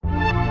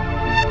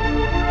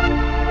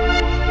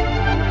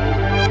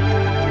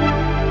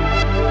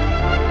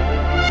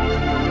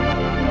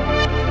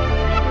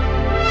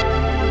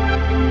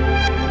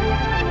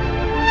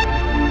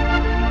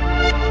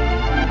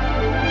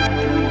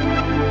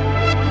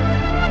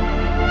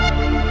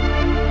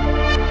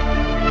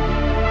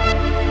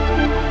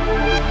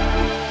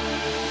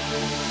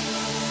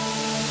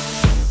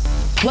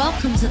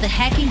to the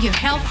Hacking Your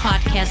Health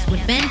podcast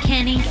with Ben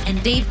Canning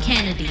and Dave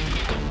Kennedy.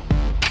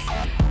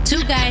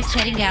 Two guys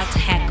heading out to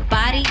hack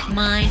body,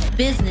 mind,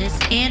 business,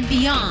 and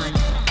beyond.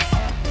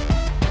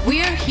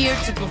 We are here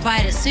to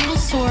provide a single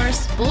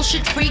source,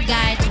 bullshit-free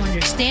guide to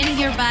understanding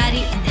your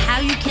body and how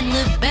you can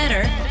live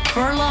better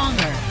for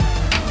longer.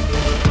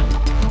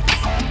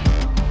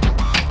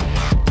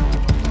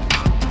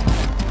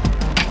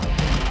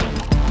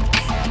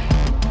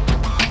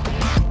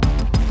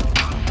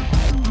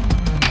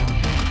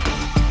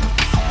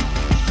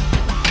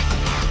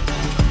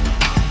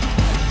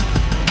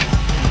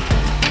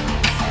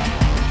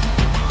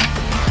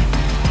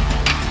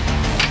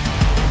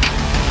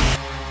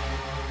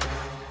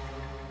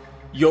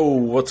 Yo,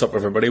 what's up,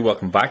 everybody?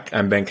 Welcome back.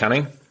 I'm Ben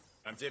Canning.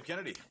 I'm Dave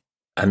Kennedy.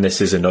 And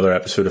this is another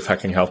episode of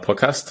Hacking Health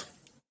Podcast.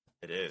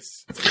 It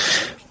is.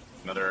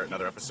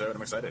 Another episode.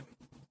 I'm excited.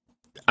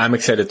 I'm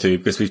excited too,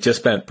 because we've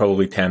just spent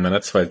probably 10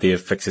 minutes while Dave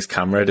fixes his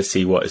camera to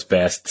see what his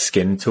best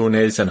skin tone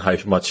is and how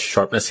much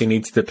sharpness he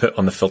needs to put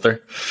on the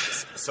filter.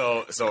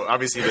 So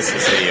obviously this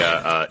is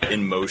a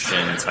in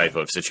motion type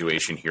of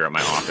situation here at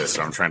my office.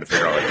 So I'm trying to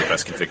figure out the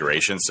best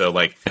configuration. So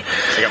I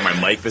got my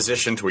mic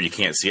positioned to where you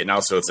can't see it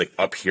now, so it's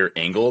up here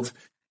angled.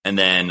 And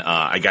then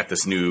I got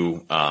this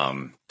new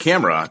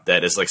camera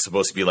that is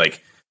supposed to be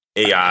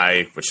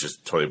AI, which is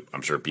totally,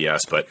 I'm sure,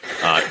 BS, but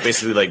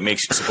basically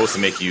supposed to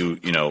make you,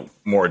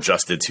 more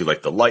adjusted to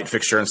the light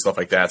fixture and stuff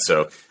like that.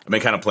 So I've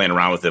been kind of playing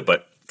around with it.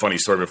 But funny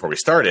story, before we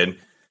started,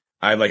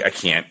 I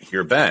can't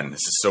hear Ben.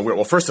 This is so weird.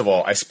 Well, first of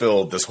all, I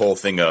spilled this whole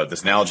thing of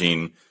this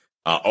Nalgene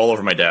all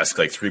over my desk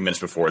 3 minutes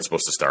before it's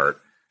supposed to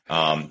start.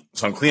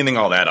 So I'm cleaning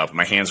all that up.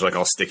 My hands are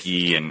all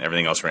sticky and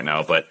everything else right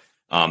now. But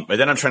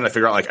then I'm trying to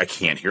figure out I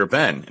can't hear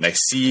Ben, and I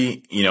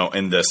see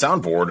in the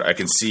soundboard I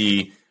can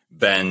see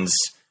Ben's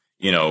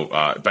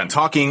Ben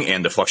talking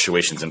and the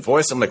fluctuations in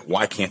voice. I'm like,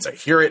 why can't I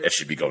hear it? It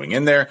should be going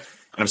in there.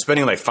 And I'm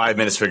spending 5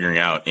 minutes figuring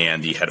out,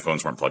 and the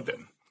headphones weren't plugged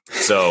in.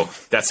 So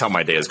that's how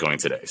my day is going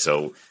today.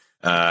 So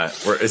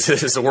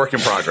it's a work in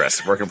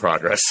progress.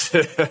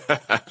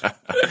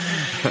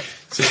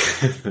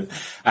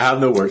 I have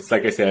no words.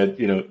 Like I said,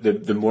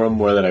 the more and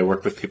more that I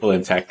work with people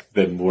in tech,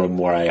 the more and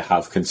more I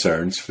have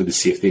concerns for the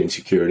safety and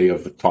security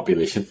of the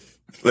population.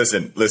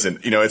 Listen.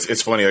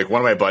 It's funny.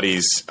 One of my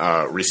buddies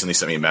recently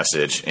sent me a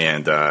message,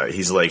 and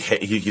he's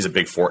he's a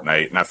big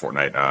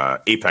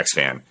Apex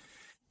fan,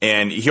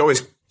 and he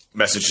always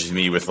messages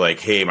me with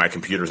hey, my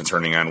computer isn't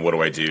turning on. What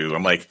do I do?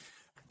 I'm like,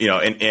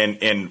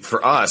 and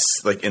for us,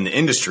 in the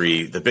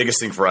industry, the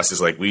biggest thing for us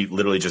is we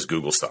literally just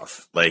Google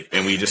stuff,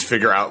 and we just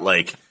figure out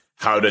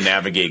how to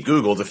navigate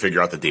Google to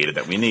figure out the data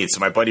that we need. So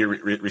my buddy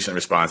recently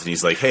responds, and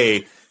he's like,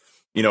 hey,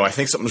 I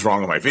think something's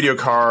wrong with my video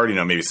card.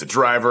 Maybe it's the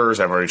drivers.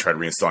 I've already tried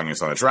reinstalling it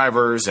on the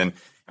drivers. And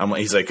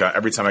he's like,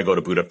 every time I go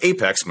to boot up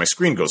Apex, my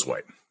screen goes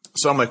white.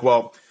 So I'm like,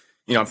 well,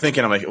 I'm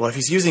thinking, well, if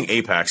he's using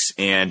Apex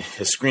and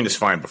his screen is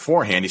fine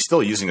beforehand, he's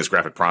still using his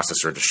graphic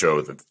processor to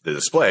show the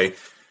display.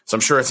 So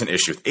I'm sure it's an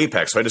issue with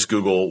Apex. So I just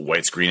Google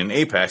white screen in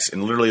Apex,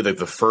 and literally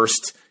the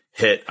first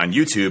hit on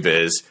YouTube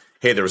is,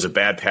 hey, there was a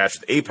bad patch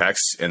with Apex.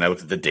 And I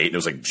looked at the date, and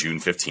it was June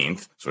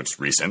 15th. So it's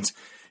recent.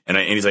 And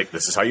he's like,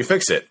 this is how you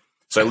fix it.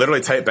 So I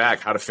literally typed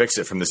back how to fix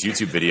it from this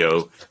YouTube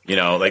video,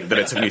 that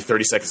it took me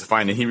 30 seconds to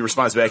find. And he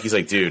responds back, he's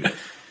like, dude,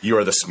 you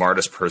are the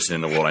smartest person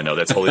in the world I know.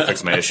 That totally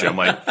fixed my issue. I'm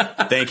like,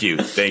 thank you.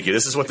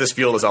 This is what this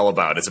field is all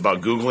about. It's about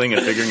Googling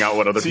and figuring out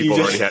what other people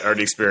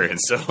already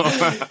experienced. So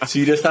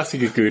you just have to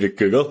get good at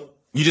Google?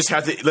 You just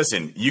have to –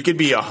 listen, you could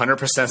be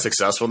 100%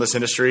 successful in this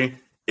industry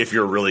if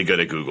you're really good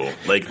at Google.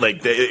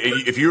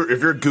 If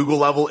your Google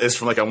level is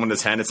from a 1 to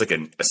 10, it's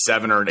a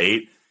 7 or an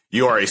 8.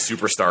 You are a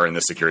superstar in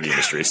the security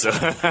industry. So,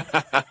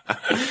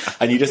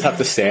 and you just have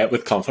to say it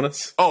with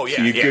confidence. Oh yeah,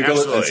 so you Google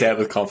absolutely. it and say it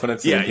with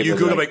confidence. Yeah, you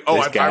Google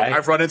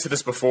I've run into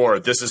this before.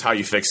 This is how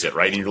you fix it,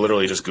 right? And you're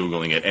literally just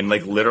Googling it, and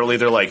literally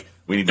they're like,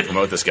 we need to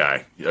promote this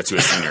guy to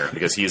a senior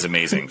because he is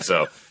amazing.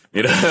 So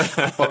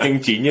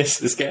fucking genius.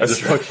 This guy is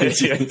a fucking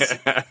genius.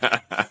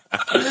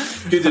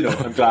 Good to know.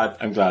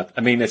 I'm glad.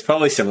 I mean, it's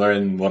probably similar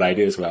in what I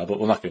do as well, but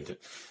we'll not get into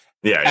it.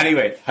 Yeah.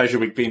 Anyway, how's your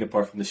week been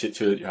apart from the shit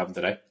show that you're having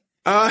today?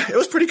 It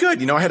was pretty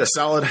good. I had a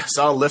solid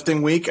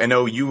lifting week. I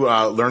know you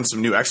learned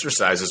some new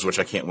exercises, which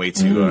I can't wait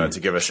to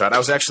give a shot. I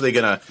was actually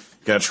gonna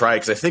try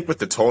because I think with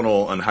the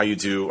tonal and how you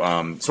do.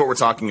 So what we're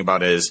talking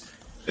about is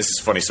this is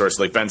a funny story.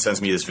 So Ben sends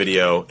me this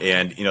video,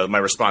 and my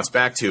response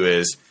back to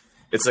is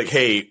it's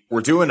hey,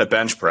 we're doing a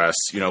bench press,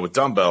 with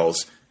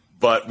dumbbells,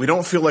 but we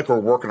don't feel like we're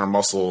working our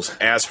muscles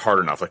as hard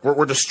enough.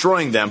 We're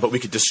destroying them, but we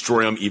could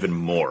destroy them even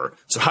more.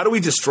 So how do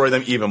we destroy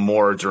them even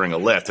more during a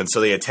lift? And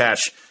so they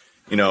attach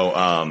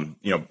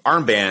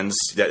armbands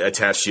that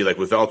attach to you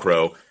with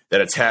Velcro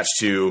that attach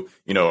to,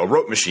 a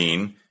rope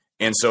machine.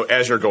 And so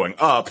as you're going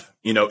up,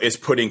 it's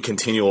putting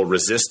continual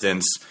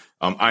resistance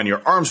on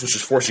your arms, which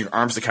is forcing your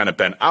arms to kind of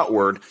bend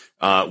outward,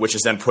 which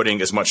is then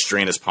putting as much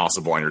strain as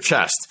possible on your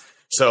chest.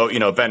 So,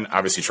 Ben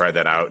obviously tried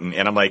that out. And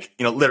I'm like,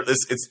 literally,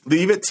 it's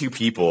leave it to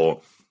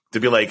people to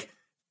be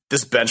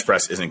this bench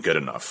press isn't good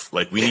enough.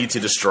 Like, we need to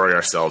destroy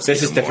ourselves.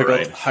 This is difficult. More,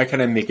 right? How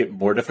can I make it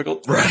more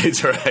difficult? Right. And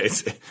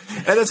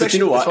that's actually,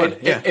 you know what?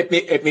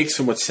 It makes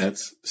so much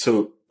sense.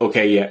 So,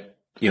 okay,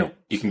 yeah,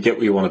 you can get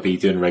where you want to be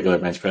doing regular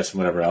bench press and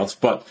whatever else.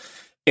 But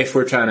if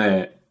we're trying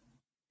to,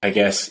 I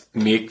guess,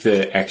 make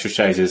the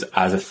exercises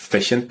as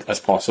efficient as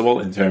possible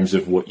in terms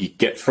of what you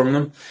get from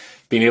them,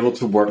 being able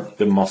to work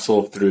the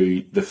muscle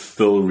through the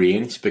full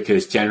range,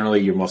 because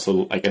generally your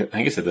muscle, like I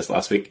think I said this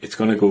last week, it's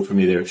going to go from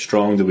either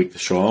strong to weak to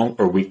strong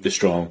or weak to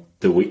strong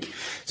to weak.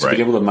 So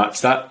being able to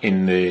match that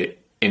in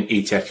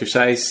each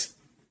exercise,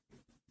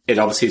 it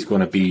obviously is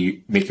going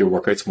to make your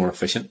workouts more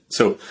efficient.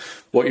 So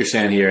what you're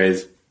saying here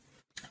is,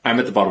 I'm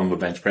at the bottom of a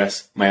bench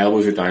press. My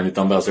elbows are down. The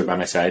dumbbells are by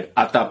my side.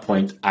 At that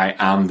point, I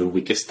am the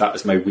weakest. That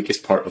is my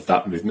weakest part of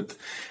that movement.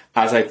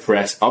 As I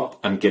press up,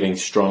 I'm getting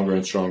stronger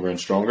and stronger and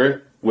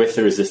stronger with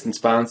the resistance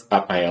bands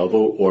at my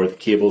elbow or the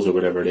cables or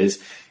whatever it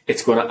is.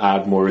 It's going to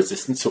add more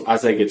resistance. So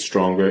as I get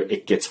stronger,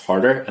 it gets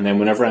harder. And then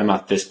whenever I'm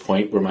at this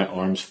point where my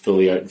arm's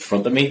fully out in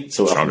front of me,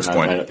 so up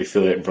might not be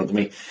fully out in front of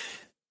me,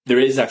 there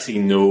is actually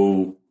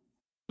no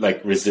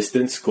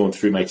resistance going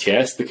through my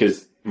chest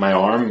because my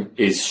arm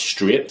is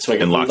straight, so I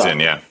can hold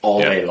that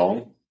all day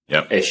long,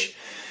 ish.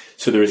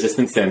 So the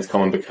resistance then is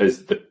coming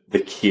because the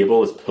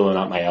cable is pulling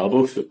at my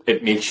elbow, so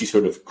it makes you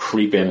sort of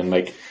creep in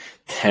and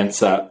tense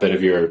that bit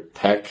of your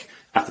pec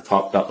at the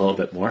top that little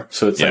bit more.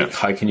 So it's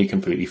how can you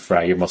completely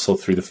fry your muscle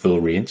through the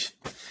full range?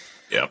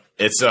 Yeah,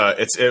 it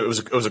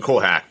was a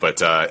cool hack, but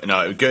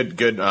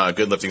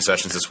good lifting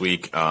sessions this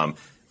week.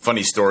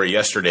 Funny story,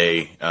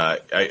 yesterday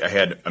I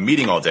had a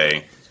meeting all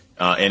day.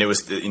 And it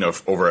was,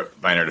 over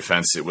at Binary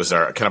Defense, it was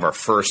our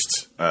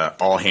first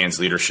all hands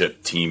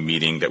leadership team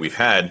meeting that we've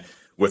had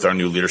with our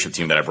new leadership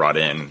team that I brought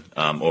in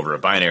over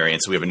at Binary.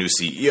 And so we have a new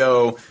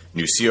CEO,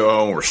 new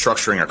COO. We're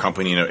structuring our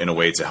company in a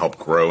way to help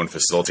grow and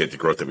facilitate the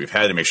growth that we've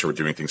had to make sure we're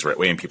doing things the right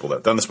way and people that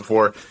have done this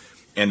before.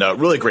 And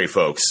really great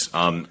folks.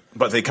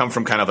 But they come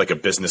from kind of like a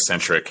business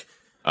centric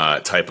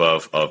type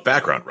of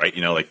background, right?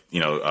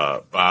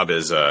 Bob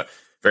is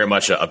very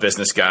much a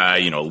business guy,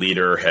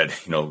 leader, had,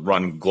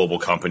 run global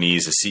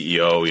companies, a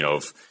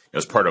CEO,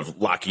 was part of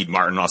Lockheed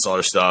Martin, all this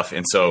other stuff.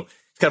 And so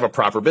he's kind of a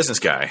proper business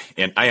guy.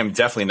 And I am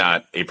definitely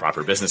not a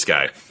proper business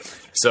guy.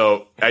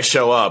 So I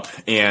show up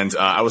and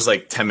I was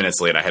 10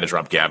 minutes late. I had to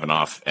drop Gavin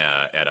off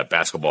at a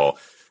basketball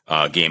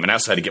game. And I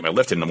also had to get my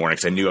lift in the morning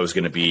because I knew I was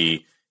going to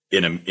be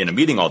in a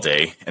meeting all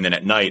day. And then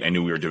at night, I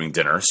knew we were doing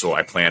dinner. So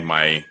I planned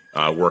my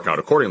workout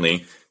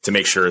accordingly to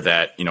make sure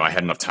that, I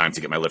had enough time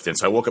to get my lift in.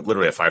 So I woke up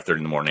literally at 5:30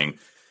 in the morning.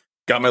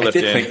 Got my lift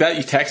in. I did think that.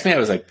 You texted me. I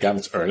was like, damn,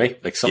 it's early.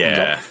 Something's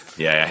up.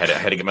 Yeah. I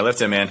had to get my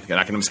lift in, man. You're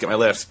not going to miss get my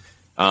lift.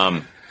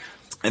 And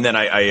then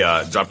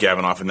I drop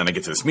Gavin off, and then I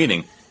get to this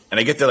meeting. And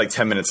I get there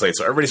 10 minutes late.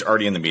 So everybody's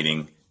already in the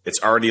meeting.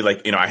 It's already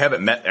I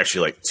haven't met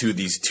actually two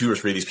or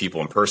three of these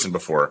people in person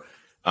before.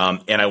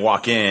 And I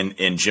walk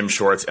in gym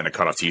shorts and a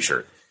cutoff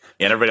t-shirt.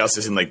 And everybody else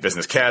is in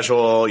business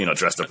casual,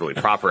 dressed up really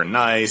proper and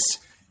nice.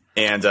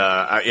 And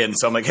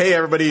so I'm like, hey,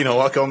 everybody,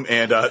 welcome.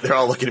 And they're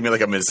all looking at me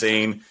like I'm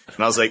insane. And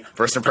I was like,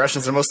 first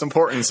impressions are most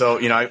important. So,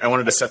 I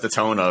wanted to set the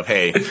tone of,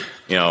 hey,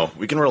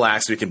 we can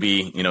relax. We can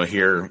be,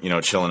 here,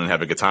 chilling and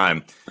have a good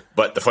time.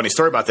 But the funny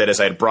story about that is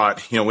I had brought,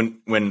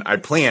 when I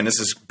planned, this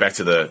is back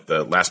to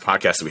the last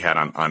podcast that we had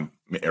on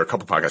or a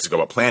couple podcasts ago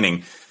about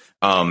planning.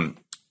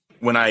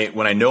 When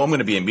I know I'm going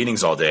to be in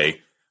meetings all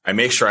day, I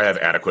make sure I have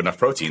adequate enough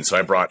protein. So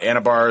I brought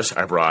Anabars,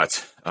 I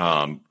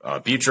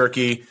brought beef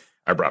jerky,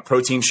 I brought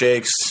protein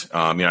shakes.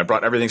 I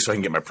brought everything so I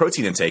can get my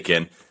protein intake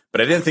in,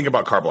 but I didn't think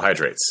about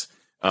carbohydrates.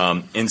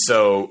 And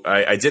so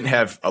I didn't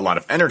have a lot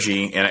of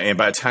energy. And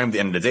by the time the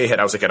end of the day hit,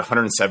 I was at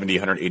 170,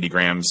 180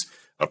 grams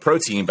of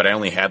protein, but I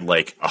only had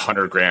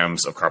 100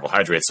 grams of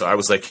carbohydrates. So I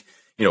was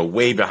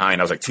way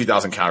behind. I was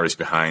 2,000 calories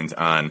behind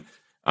on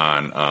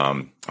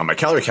my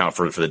calorie count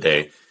for the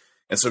day.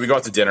 And so we go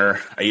out to dinner.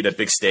 I eat a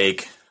big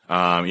steak.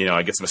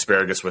 I get some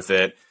asparagus with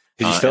it.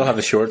 Did you still have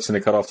the shorts and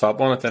the cut off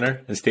top on at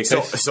dinner and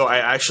steakhouse? So I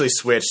actually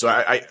switched.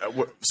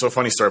 So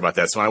funny story about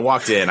that. So when I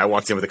walked in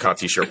with a cut off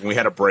t-shirt. When we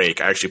had a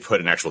break, I actually put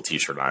an actual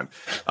t-shirt on.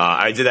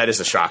 I did that as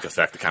a shock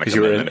effect to kind of. Because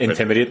you were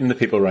intimidating the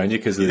people around you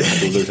because the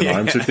shoulders and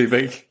arms are too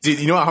big. Dude,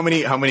 you know how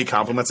many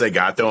compliments I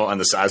got though on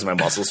the size of my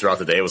muscles throughout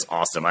the day? It was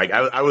awesome.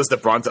 I was the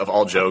brunt of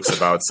all jokes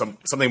about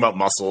something about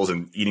muscles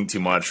and eating too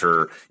much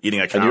or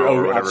eating a cow. And you're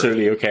or whatever.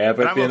 Absolutely okay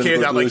about I'm okay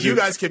with that. You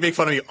guys can make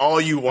fun of me all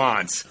you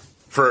want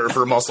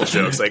for muscle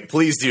jokes,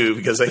 please do,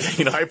 because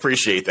I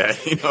appreciate that.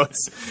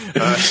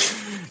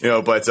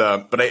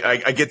 But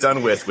I get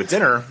done with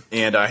dinner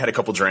and I had a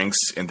couple drinks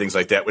and things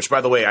like that. Which,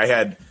 by the way, I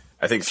had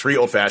 3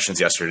 old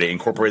fashions yesterday.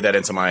 Incorporated that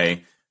into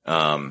my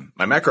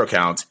macro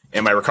count,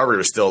 and my recovery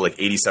was still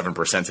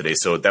 87% today.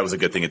 So that was a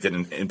good thing. It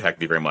didn't impact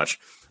me very much.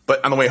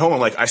 But on the way home,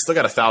 I'm I still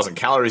got 1,000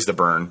 calories to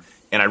burn,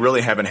 and I really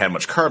haven't had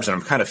much carbs, and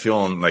I'm kind of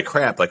feeling like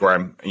crap, where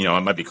I'm I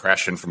might be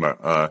crashing from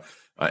a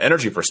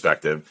energy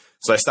perspective.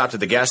 So I stopped at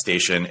the gas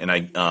station, and I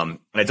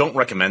don't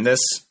recommend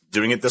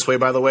doing it this way,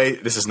 by the way.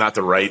 This is not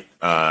the right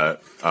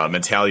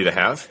mentality to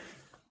have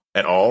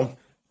at all.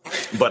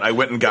 But I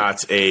went and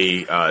got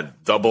a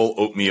double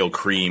oatmeal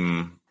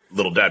cream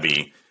Little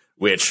Debbie,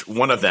 which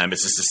one of them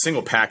is just a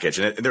single package,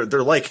 and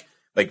they're like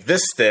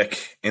this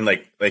thick and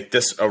like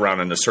this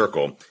around in a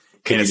circle.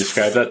 Can you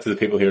describe that to the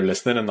people who are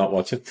listening and not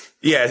watching?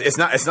 Yeah, it's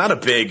not a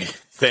big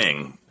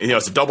thing.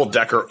 It's a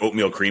double-decker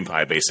oatmeal cream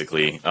pie,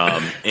 basically.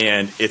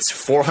 And it's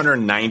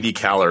 490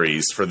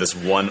 calories for this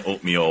one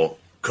oatmeal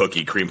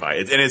cookie cream pie.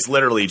 And it's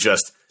literally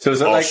just so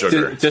is it all like,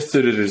 sugar. Just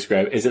to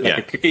describe, is it like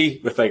a cookie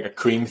with like a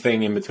cream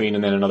thing in between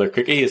and then another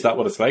cookie? Is that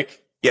what it's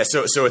like? Yeah,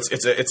 so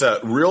it's a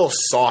real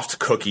soft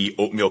cookie,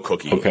 oatmeal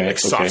cookie. Okay, like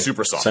soft,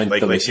 super soft. Sounds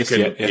delicious.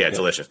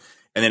 Delicious.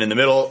 And then in the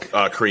middle,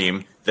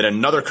 cream, then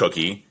another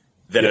cookie,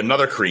 then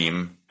another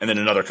cream, and then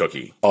another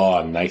cookie.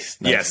 Oh, nice.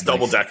 Yes,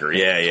 double decker.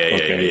 Yeah.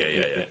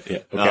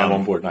 Okay, I'm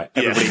on board now.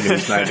 Everybody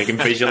knows now. They can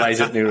visualize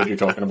it, know what you're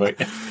talking about.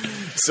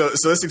 So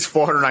this thing's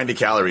 490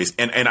 calories,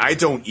 and I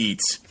don't eat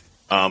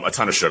a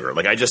ton of sugar.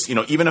 Like I just,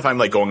 even if I'm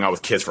like going out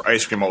with kids for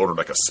ice cream, I'll order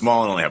like a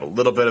small and only have a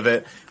little bit of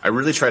it. I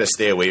really try to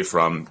stay away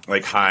from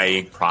like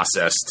high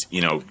processed,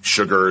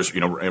 sugars,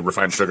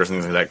 refined sugars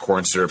and things like that,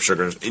 corn syrup,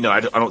 sugars. I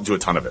don't do a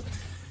ton of it.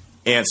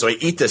 And so I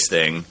eat this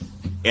thing,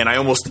 and I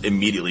almost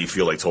immediately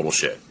feel like total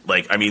shit.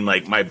 Like, I mean,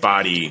 like my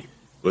body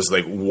was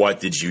like, "What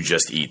did you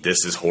just eat?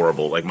 This is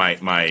horrible." Like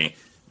my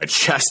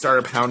chest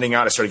started pounding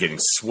out. I started getting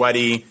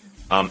sweaty.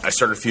 I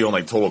started feeling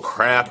like total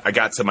crap. I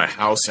got to my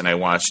house and I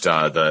watched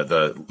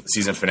the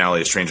season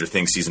finale of Stranger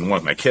Things season 1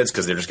 with my kids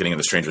because they're just getting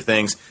into Stranger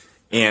Things.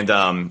 And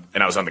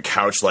I was on the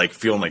couch like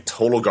feeling like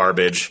total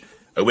garbage.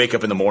 I wake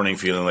up in the morning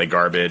feeling like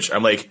garbage.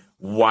 I'm like,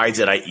 why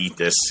did I eat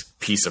this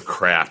piece of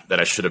crap that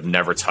I should have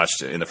never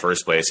touched in the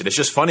first place? And it's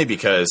just funny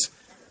because,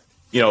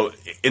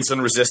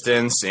 insulin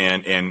resistance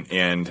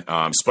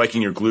and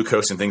spiking your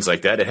glucose and things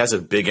like that, it has a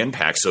big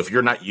impact. So if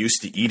you're not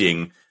used to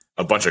eating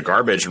a bunch of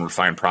garbage and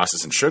refined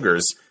processed and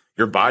sugars,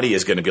 your body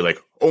is going to be like,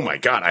 oh my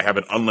God, I have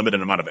an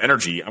unlimited amount of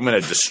energy. I'm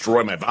going to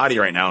destroy my body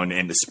right now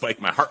and to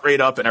spike my heart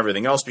rate up and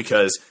everything else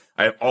because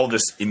I have all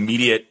this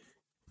immediate,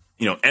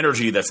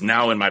 energy that's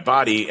now in my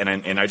body. And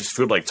I just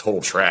feel like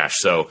total trash.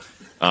 So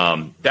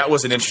that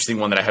was an interesting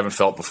one that I haven't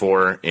felt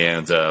before,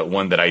 and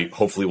one that I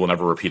hopefully will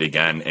never repeat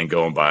again, and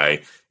go and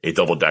buy a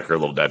double-decker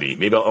Little Debbie.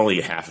 Maybe I'll only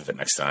eat half of it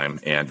next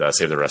time and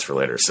save the rest for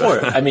later. So,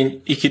 or I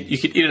mean, you could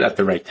eat it at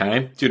the right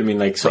time. Do you know what I mean?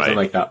 Like something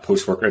like that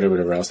post-workout or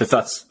whatever else. If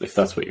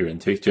that's what you're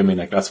into. Do you know what I mean?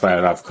 Like that's why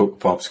I have Cocoa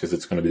Pops, because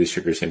it's going to be the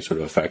sugar same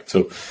sort of effect.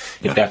 So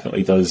it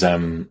definitely does.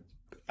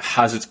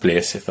 Has its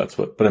place if that's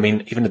what. But I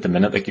mean, even at the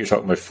minute, like you're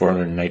talking about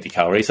 490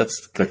 calories.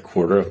 That's like a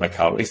quarter of my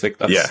calories. Like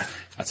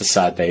that's a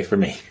sad day for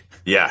me.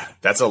 Yeah,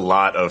 that's a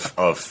lot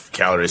of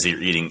calories that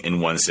you're eating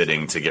in one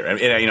sitting to get.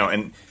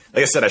 And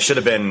like I said, I should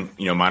have been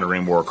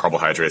monitoring more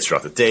carbohydrates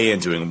throughout the day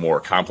and doing more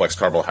complex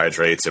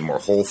carbohydrates and more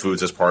whole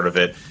foods as part of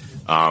it,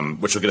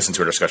 which will get us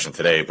into our discussion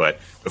today. But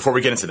before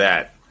we get into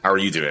that, how are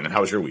you doing and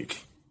how was your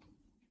week?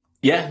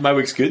 Yeah, my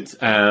week's good.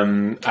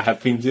 I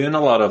have been doing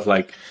a lot of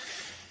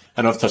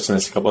I know I've touched on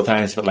this a couple of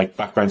times, but like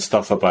background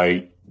stuff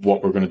about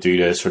what we're going to do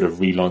to sort of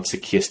relaunch the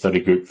case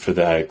study group for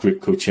the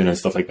group coaching and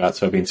stuff like that.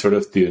 So I've been sort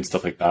of doing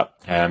stuff like that.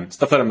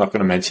 Stuff that I'm not going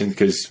to mention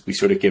because we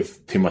sort of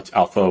give too much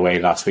alpha away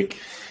last week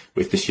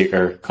with the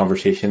shaker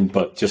conversation,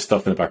 but just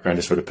stuff in the background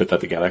to sort of put that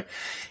together.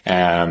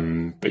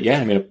 But yeah,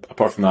 I mean,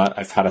 apart from that,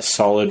 I've had a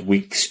solid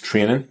week's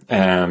training.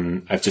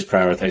 I've just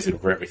prioritized it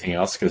over everything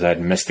else because I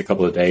had missed a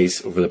couple of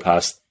days over the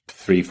past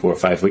 3, 4,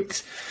 5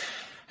 weeks.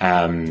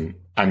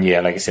 And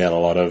yeah, like I said, a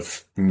lot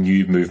of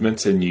new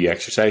movements and new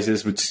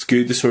exercises, which is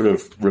good to sort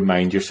of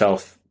remind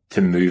yourself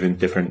to move in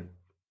different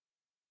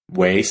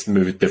ways, to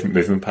move with different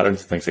movement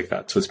patterns and things like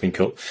that. So it's been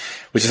cool,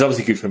 which is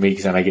obviously good for me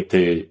because then I get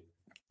to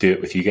do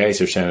it with you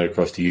guys or send it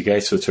across to you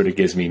guys. So it sort of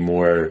gives me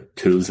more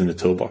tools in the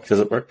toolbox, as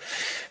it were.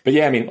 But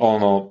yeah, I mean, all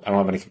in all, I don't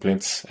have any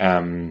complaints.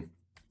 I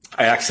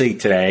actually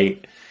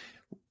today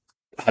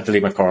had to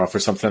leave my car off for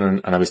something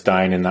and I was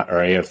down in that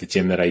area of the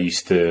gym that I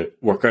used to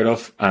work out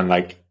of.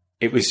 And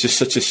it was just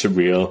such a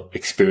surreal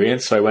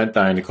experience. So I went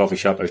down to the coffee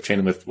shop. I was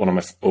training with one of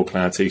my old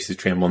clients. I used to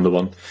train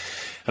 1-to-1.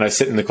 And I was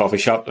sitting in the coffee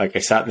shop. I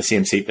sat in the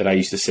same seat that I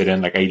used to sit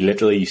in. I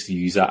literally used to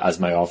use that as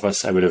my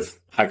office. I would have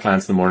had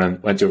clients in the morning,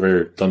 went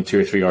over, done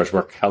 2 or 3 hours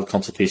work, held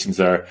consultations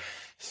there,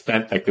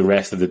 spent the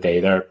rest of the day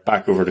there,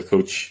 back over to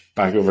coach,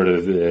 back over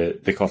to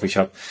the coffee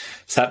shop,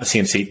 sat in the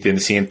same seat, doing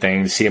the same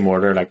thing, the same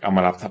order, on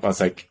my laptop. I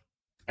was like,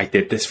 I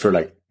did this for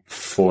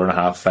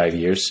 4.5, 5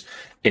 years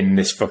in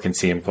this fucking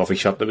same coffee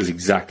shop that was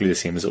exactly the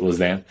same as it was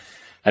then.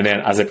 And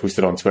then as I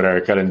posted on Twitter, I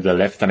got into the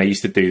lift and I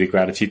used to do the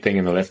gratitude thing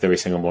in the lift every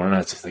single morning.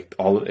 And it's just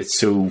it's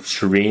so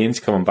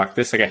strange coming back to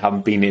this. I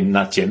haven't been in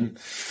that gym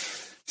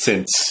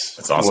since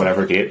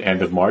whatever date,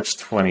 end of March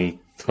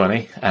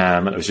 2020.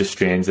 And it was just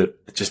strange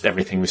that just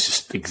everything was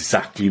just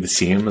exactly the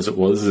same as it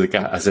was,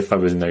 as if I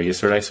was in there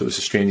yesterday. So it was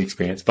a strange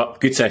experience, but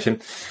good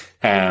session.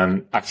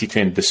 Actually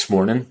trained this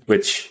morning,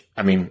 which,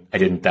 I mean, I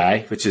didn't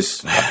die, which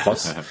is a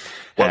plus.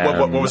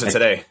 What was it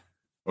today?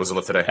 What was the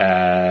lift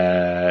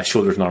today?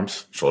 Shoulders and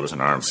arms. Shoulders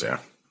and arms, yeah.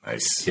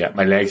 Nice. Yeah,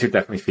 my legs are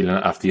definitely feeling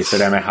it after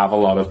yesterday. And I have a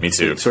lot of... Me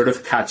too. Sort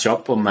of catch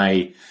up on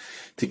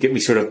to get me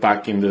sort of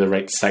back into the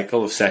right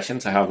cycle of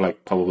sessions. I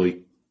have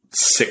probably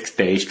 6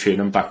 days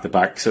training back to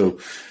back. So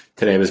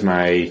Today was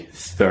my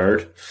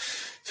third.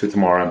 So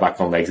tomorrow I'm back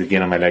on legs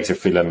again, and my legs are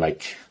feeling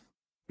like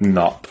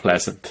not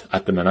pleasant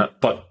at the minute,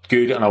 but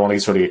good. And I want to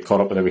sort of get caught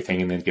up with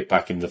everything and then get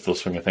back into the full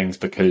swing of things,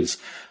 because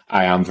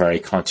I am very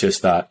conscious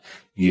that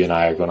you and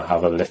I are going to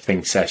have a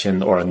lifting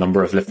session, or a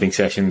number of lifting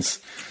sessions,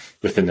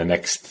 within the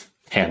next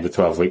 10 to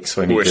 12 weeks.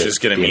 So I need Which is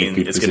going to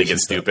mean it's going to get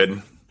stupid.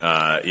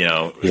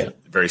 Yeah.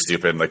 Very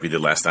stupid, like we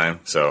did last time.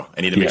 So I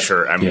need to make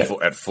sure I'm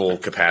at full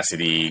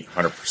capacity,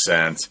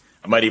 100%.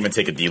 I might even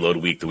take a deload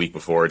week the week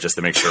before, just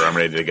to make sure I'm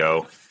ready to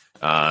go.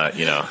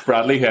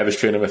 Bradley, who I was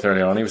training with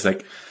earlier on, he was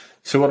like,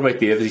 "So what about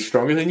Dave? Is he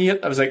stronger than you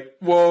yet?" I was like,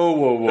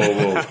 whoa.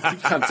 You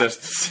can't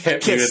just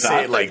hit me with say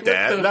that. it like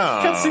that. No.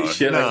 Can't say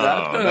shit like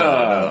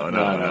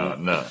that.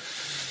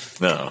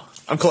 No.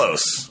 I'm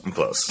close.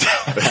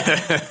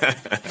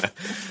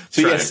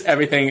 So yes,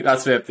 everything,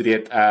 that's up to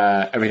date.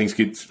 Everything's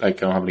good. Like,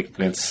 I don't have any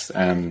complaints.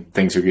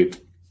 Things are good.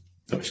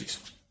 No issues.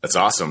 That's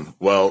awesome.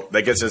 Well,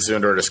 that gets us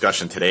into our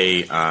discussion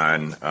today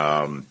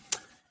on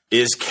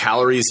is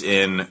calories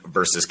in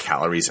versus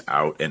calories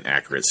out an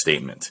accurate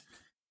statement?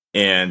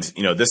 And,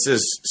 this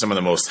is some of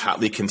the most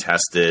hotly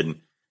contested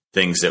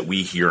things that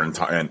we hear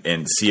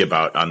and see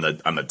about on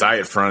the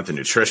diet front, the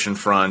nutrition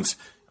front,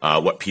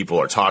 what people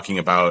are talking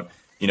about.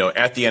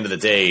 At the end of the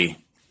day,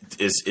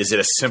 is it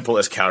as simple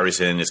as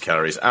calories in is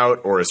calories out,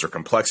 or is there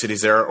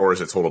complexities there, or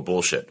is it total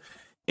bullshit?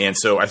 And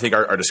so I think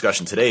our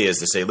discussion today is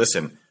to say,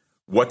 listen,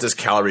 what does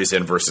calories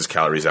in versus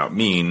calories out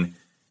mean?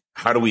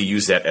 How do we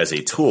use that as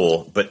a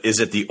tool? But is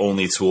it the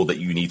only tool that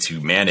you need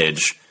to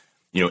manage,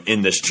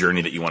 in this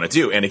journey that you want to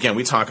do? And again,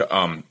 we talk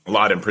a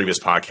lot in previous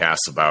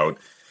podcasts about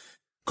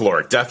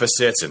caloric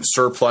deficits and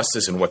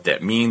surpluses and what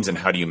that means, and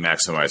how do you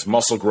maximize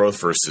muscle growth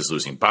versus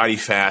losing body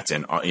fat,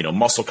 and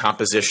muscle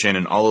composition,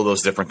 and all of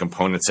those different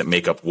components that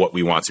make up what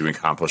we want to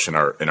accomplish in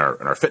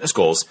our fitness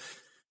goals.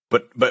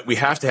 But we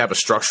have to have a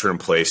structure in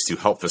place to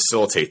help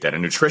facilitate that.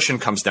 And nutrition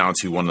comes down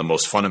to one of the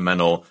most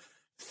fundamental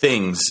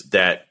things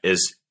that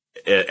is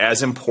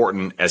as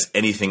important as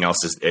anything else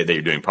that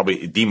you're doing,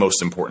 probably the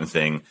most important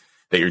thing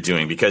that you're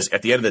doing. Because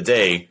at the end of the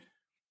day,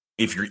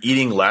 if you're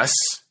eating less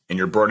and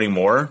you're burning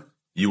more,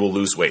 you will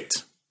lose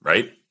weight,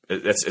 right?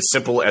 That's as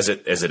simple as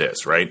it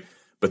is, right?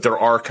 But there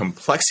are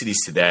complexities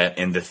to that,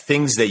 and the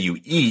things that you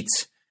eat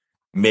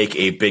make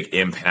a big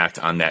impact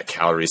on that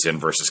calories in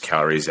versus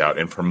calories out,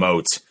 and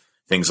promote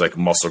things like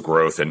muscle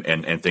growth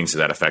and things to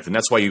that effect. And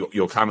that's why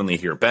you'll commonly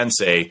hear Ben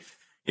say,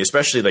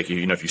 especially like,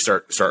 if you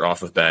start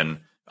off with Ben,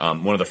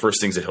 one of the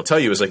first things that he'll tell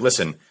you is like,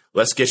 listen,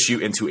 let's get you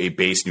into a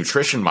base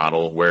nutrition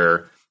model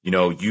where,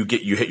 you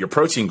hit your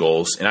protein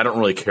goals, and I don't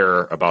really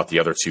care about the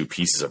other two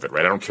pieces of it,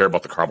 right? I don't care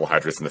about the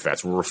carbohydrates and the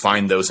fats. We'll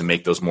refine those and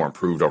make those more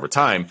improved over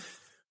time.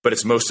 But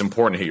it's most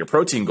important to hit your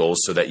protein goals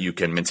so that you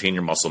can maintain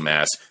your muscle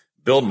mass,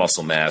 build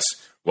muscle mass,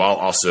 while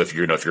also, if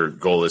your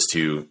goal is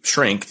to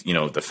shrink,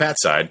 the fat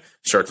side,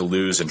 start to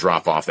lose and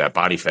drop off that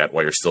body fat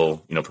while you're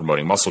still,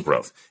 promoting muscle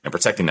growth and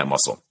protecting that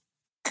muscle.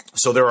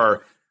 So there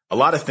are a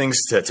lot of things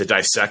to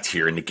dissect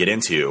here and to get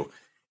into.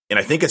 And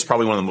I think it's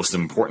probably one of the most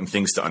important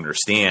things to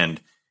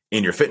understand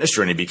in your fitness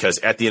journey, because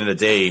at the end of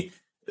the day,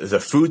 the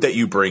food that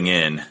you bring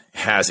in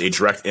has a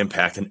direct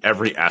impact in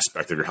every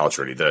aspect of your health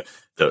journey.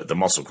 The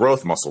muscle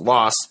growth, muscle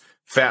loss,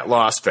 fat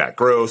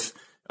growth,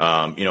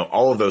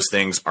 all of those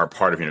things are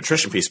part of your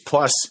nutrition piece.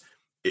 Plus,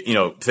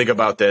 think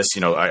about this.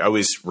 I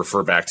always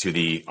refer back to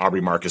the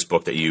Aubrey Marcus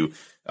book that you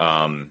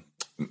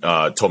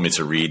told me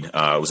to read.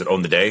 Was it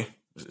Own the Day?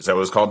 Is that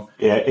what it's called?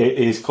 Yeah, it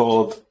is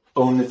called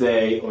Own the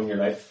Day, Own Your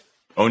Life.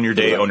 Own Your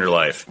Day, Own Your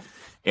Life.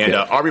 And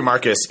Aubrey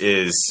Marcus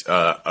is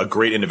a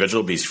great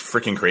individual, but he's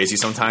freaking crazy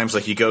sometimes.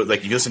 Like you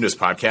listen to his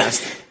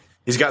podcast,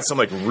 he's got some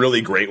like really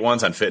great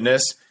ones on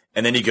fitness.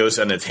 And then he goes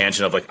on a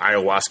tangent of like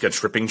ayahuasca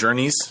tripping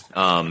journeys,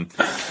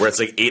 where it's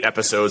like 8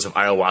 episodes of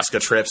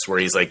ayahuasca trips where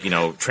he's like,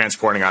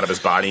 transporting out of his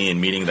body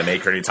and meeting the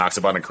maker. And he talks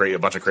about a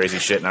bunch of crazy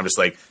shit. And I'm just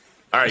like,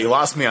 all right, you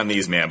lost me on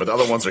these, man, but the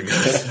other ones are good.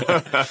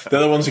 The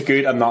other ones are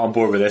good. I'm not on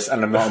board with this,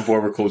 and I'm not on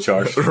board with cold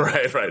showers.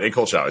 Right. And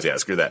cold showers, yeah,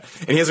 screw that.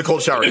 And he has a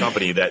cold shower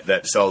company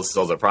that sells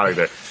a product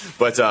there.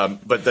 But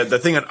the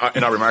thing in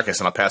Aubrey Marcus,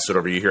 and I'll pass it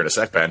over to you here in a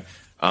sec, Ben,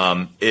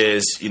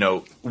 is,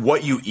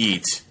 what you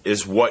eat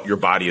is what your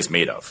body is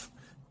made of.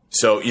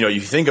 So, you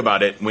think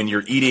about it, when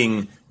you're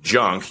eating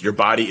junk, your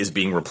body is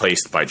being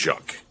replaced by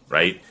junk,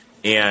 right?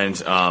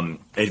 And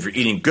if you're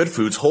eating good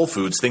foods, whole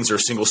foods, things that are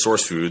single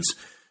source foods,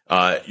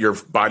 your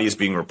body is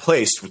being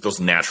replaced with those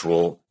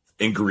natural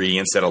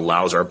ingredients that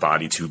allows our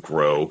body to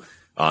grow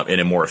in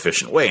a more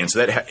efficient way. And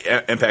so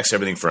that impacts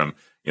everything from,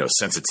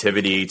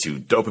 sensitivity to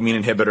dopamine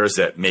inhibitors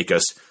that make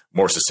us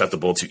more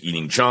susceptible to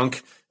eating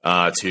junk,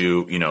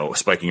 to,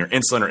 spiking your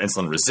insulin or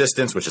insulin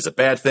resistance, which is a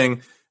bad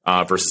thing,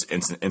 versus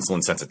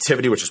insulin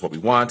sensitivity, which is what we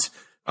want.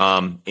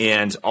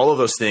 And all of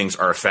those things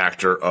are a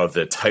factor of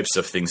the types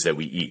of things that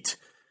we eat.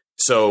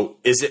 So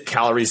is it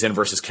calories in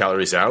versus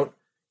calories out?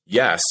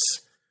 Yes.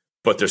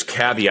 But there's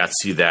caveats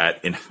to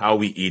that in how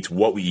we eat,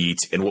 what we eat,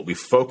 and what we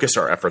focus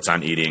our efforts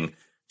on eating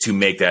to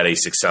make that a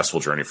successful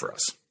journey for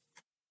us.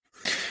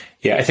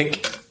 Yeah, I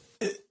think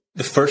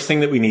the first thing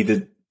that we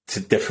need to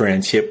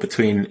differentiate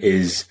between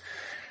is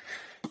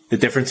the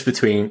difference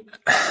between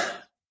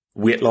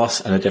weight loss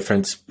and the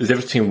difference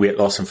between weight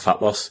loss and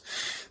fat loss.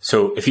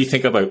 So if you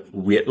think about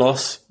weight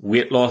loss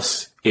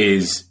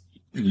is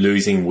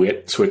losing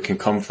weight. So it can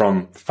come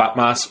from fat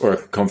mass or it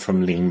can come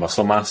from lean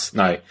muscle mass.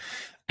 Now,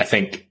 I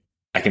think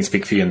I can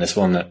speak for you in this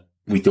one that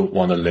we don't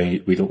want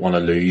to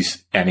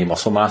lose any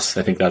muscle mass.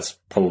 I think that's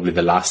probably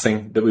the last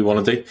thing that we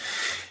want to do.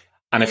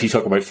 And if you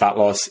talk about fat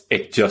loss,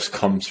 it just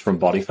comes from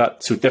body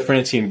fat. So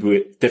differentiating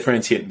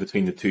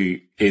between the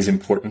two is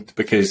important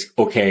because,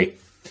 okay,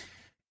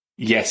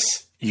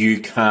 yes, you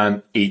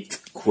can eat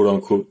quote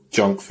unquote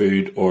junk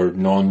food or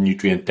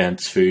non-nutrient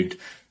dense food,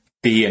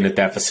 be in a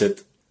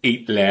deficit,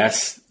 eat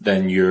less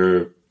than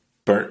you're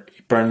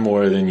burn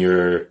more than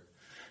you're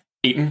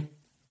eating,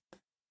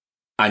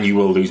 and you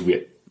will lose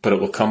weight. But it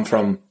will come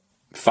from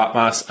fat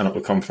mass and it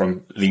will come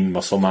from lean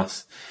muscle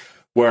mass.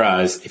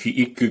 Whereas if you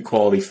eat good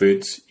quality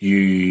foods,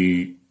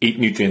 you eat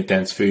nutrient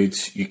dense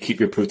foods, you keep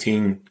your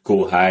protein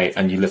goal high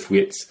and you lift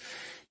weights,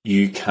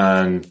 you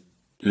can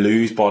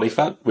lose body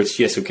fat, which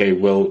yes, okay,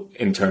 will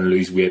in turn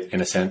lose weight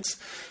in a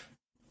sense,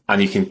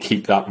 and you can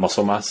keep that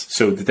muscle mass.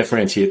 So to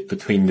differentiate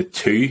between the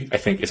two, I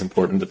think is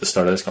important at the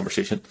start of this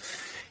conversation.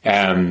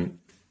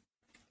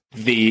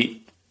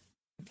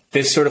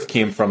 This sort of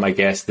came from, I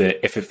guess,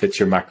 the If It Fits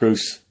Your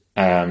Macros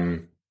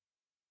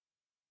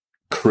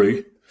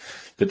crew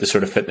that the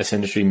sort of fitness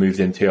industry moved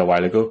into a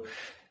while ago.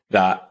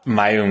 That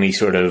my only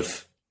sort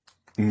of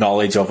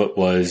knowledge of it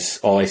was,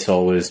 all I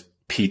saw was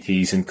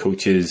PTs and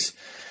coaches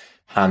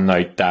handing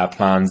out diet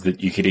plans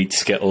that you could eat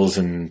Skittles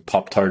and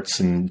Pop-Tarts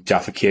and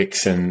Jaffa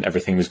Cakes and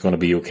everything was going to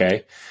be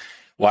okay.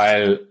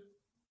 While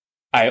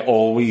I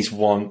always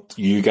want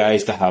you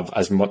guys to have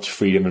as much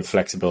freedom and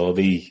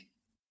flexibility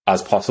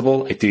as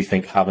possible, I do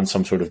think having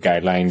some sort of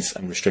guidelines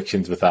and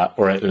restrictions with that,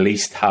 or at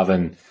least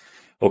having,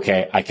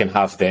 okay, I can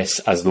have this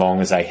as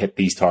long as I hit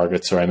these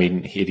targets, or I'm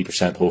eating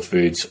 80% whole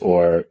foods,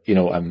 or, you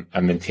know, I'm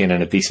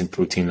maintaining a decent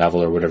protein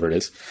level or whatever it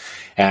is.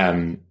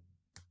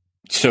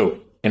 So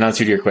in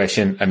answer to your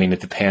question, I mean, it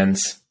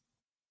depends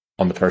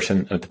on the person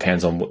and it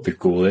depends on what the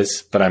goal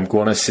is, but I'm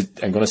going to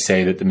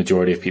say that the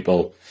majority of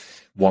people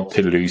want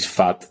to lose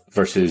fat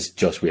versus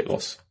just weight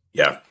loss.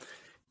 Yeah.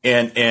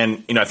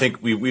 And you know, I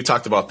think we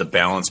talked about the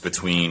balance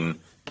between,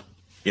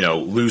 you know,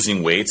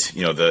 losing weight.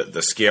 You know,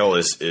 the scale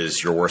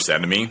is your worst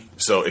enemy.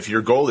 So if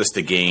your goal is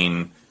to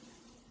gain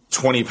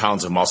 20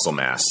 pounds of muscle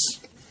mass,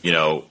 you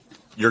know,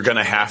 you're going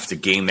to have to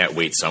gain that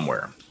weight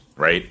somewhere,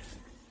 right?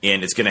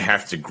 And it's going to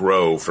have to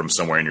grow from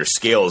somewhere, and your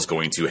scale is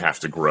going to have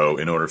to grow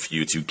in order for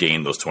you to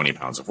gain those 20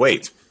 pounds of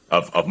weight,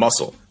 of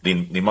muscle,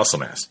 the muscle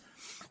mass.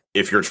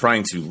 If you're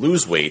trying to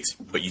lose weight,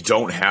 but you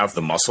don't have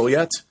the muscle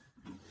yet,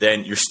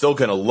 then you're still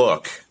going to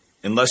look,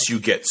 unless you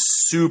get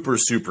super,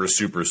 super,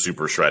 super,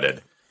 super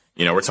shredded,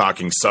 you know, we're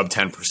talking sub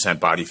 10%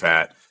 body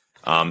fat,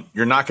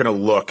 you're not going to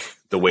look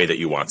the way that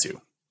you want to,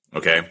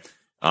 okay?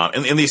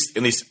 At least,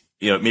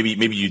 you know, maybe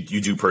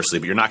you do personally,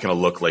 but you're not going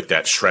to look like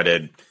that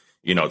shredded,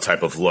 you know,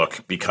 type of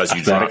look because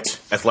you dropped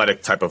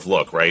athletic type of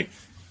look, right?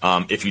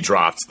 If you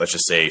dropped, let's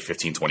just say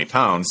 15, 20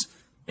 pounds,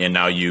 and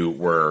now you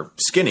were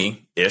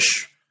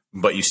skinny-ish,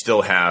 but you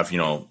still have, you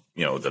know,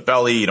 the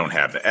belly, you don't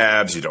have the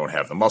abs, you don't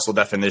have the muscle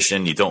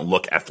definition, you don't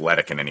look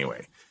athletic in any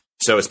way.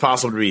 So it's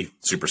possible to be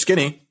super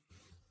skinny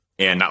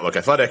and not look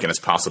athletic, and it's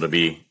possible to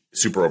be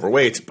super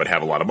overweight but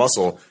have a lot of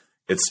muscle.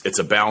 It's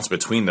a balance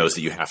between those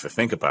that you have to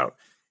think about.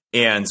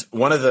 And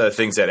one of the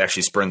things that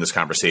actually spurred this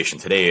conversation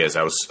today is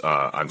I was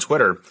on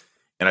Twitter,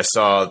 and I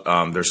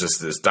saw there's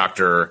this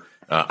Dr.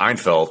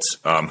 Einfeld,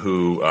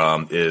 who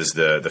is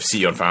the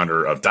CEO and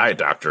founder of Diet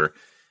Doctor,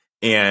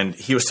 and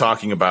he was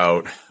talking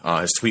about,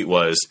 his tweet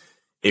was,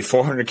 a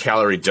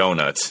 400-calorie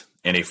donut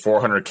and a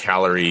 400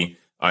 calories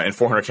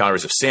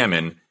of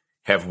salmon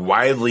have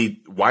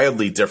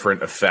wildly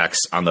different effects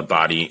on the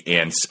body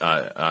and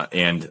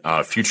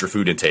future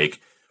food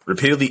intake.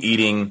 Repeatedly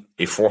eating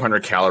a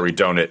 400-calorie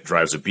donut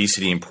drives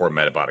obesity and poor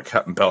metabolic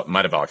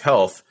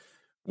health,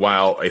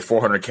 while a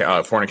 400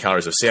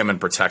 calories of salmon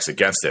protects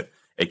against it.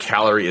 A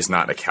calorie is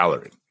not a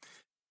calorie.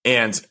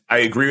 And I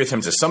agree with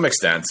him to some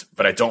extent,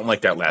 but I don't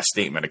like that last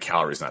statement, a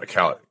calorie is not a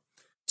calorie.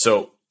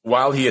 So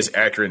while he is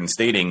accurate in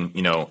stating,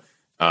 you know,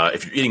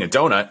 if you're eating a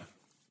donut,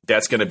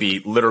 that's going to be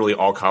literally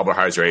all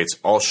carbohydrates,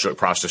 all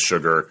processed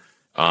sugar,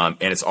 and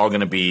it's all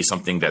going to be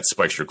something that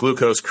spikes your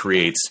glucose,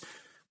 creates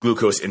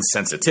glucose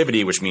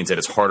insensitivity, which means that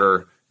it's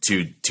harder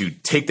to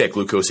take that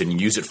glucose and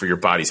use it for your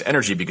body's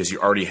energy because you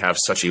already have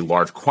such a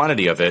large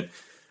quantity of it,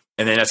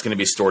 and then that's going to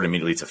be stored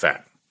immediately to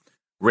fat.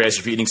 Whereas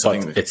if you're eating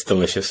something, it's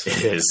delicious.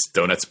 It is.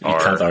 Donuts you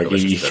can't argue.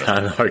 You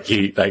can't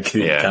argue. Like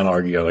you Yeah. can't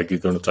argue. Like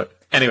donuts are.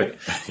 Anyway,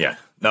 Yeah.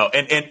 No,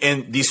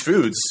 and these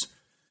foods,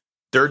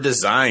 they're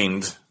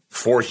designed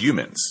for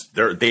humans.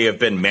 They have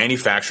been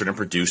manufactured and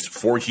produced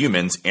for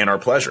humans and our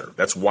pleasure.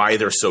 That's why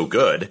they're so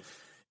good,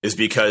 is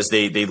because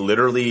they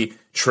literally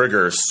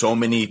trigger so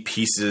many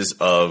pieces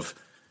of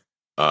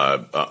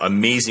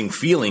amazing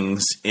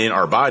feelings in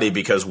our body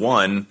because,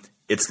 one,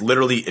 it's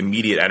literally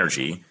immediate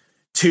energy.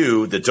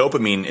 Two, the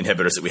dopamine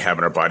inhibitors that we have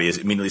in our body is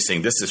immediately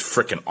saying, this is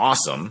freaking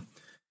awesome.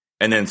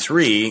 And then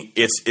 3,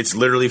 it's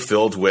literally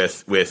filled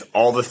with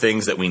all the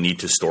things that we need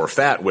to store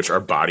fat, which our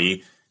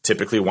body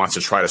typically wants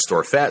to try to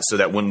store fat so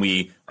that when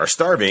we are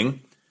starving,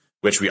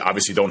 which we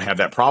obviously don't have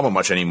that problem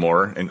much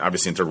anymore, and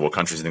obviously in third world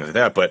countries and things like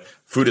that, but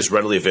food is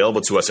readily available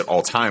to us at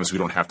all times. We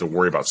don't have to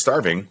worry about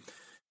starving.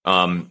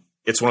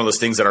 It's one of those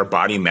things that our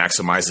body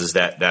maximizes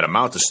that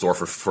amount to store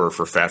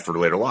for fat for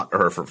later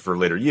for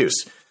later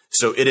use.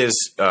 So it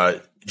is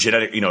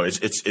genetic,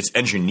 it's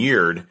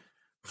engineered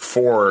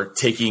for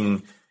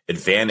taking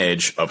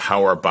advantage of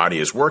how our body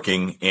is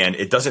working, and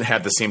it doesn't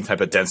have the same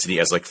type of density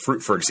as like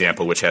fruit, for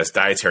example, which has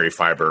dietary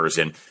fibers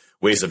and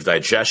ways of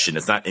digestion.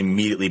 It's not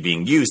immediately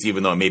being used,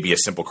 even though it may be a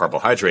simple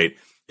carbohydrate.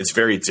 It's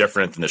very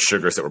different than the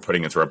sugars that we're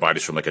putting into our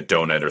bodies from like a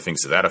donut or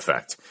things to that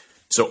effect.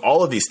 So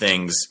all of these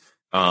things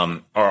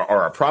are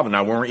a problem.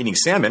 Now, when we're eating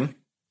salmon,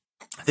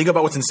 think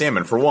about what's in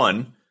salmon. For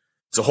one,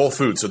 it's a whole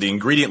food. So the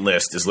ingredient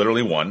list is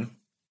literally one,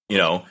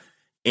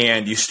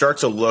 and you start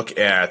to look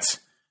at,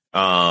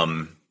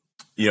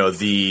 you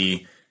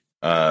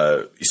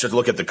start to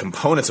look at the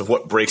components of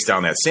what breaks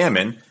down that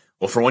salmon.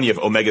 Well, for one, you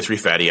have omega-3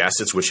 fatty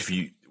acids, which if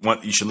you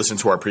want, you should listen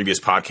to our previous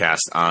podcast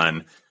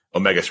on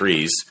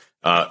omega-3s.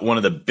 One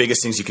of the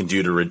biggest things you can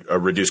do to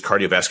reduce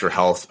cardiovascular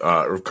health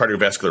or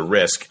cardiovascular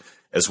risk,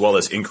 as well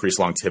as increase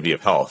longevity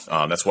of health.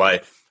 That's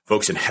why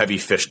folks in heavy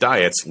fish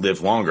diets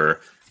live longer,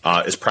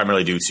 is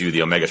primarily due to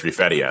the omega-3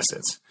 fatty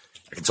acids.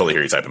 I can totally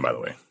hear you typing, by the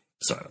way.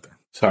 Just out there.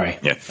 Sorry.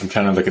 Yeah. I'm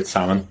trying to look at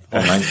salmon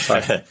online.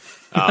 Sorry.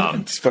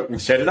 Just fucking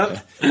set it up.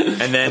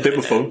 And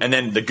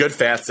then the good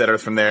fats that are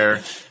from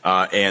there,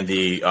 and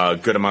the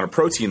good amount of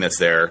protein that's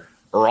there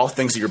are all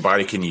things that your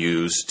body can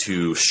use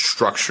to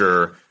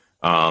structure,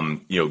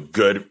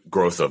 good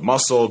growth of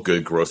muscle,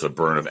 good growth of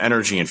burn of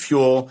energy and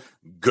fuel,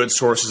 good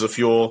sources of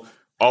fuel.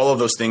 All of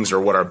those things are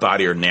what our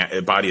body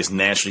is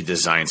naturally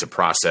designed to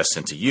process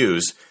and to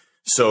use.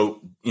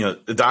 So,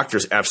 the doctor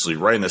is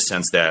absolutely right in the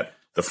sense that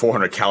the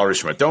 400 calories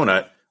from a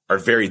donut are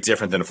very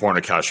different than the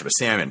 400 calories from a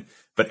salmon.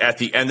 But at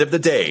the end of the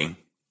day,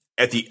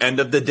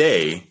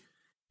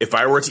 if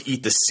I were to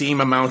eat the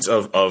same amount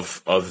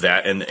of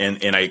that,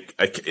 and I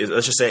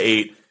let's just say I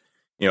ate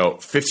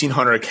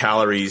 1,500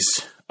 calories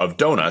of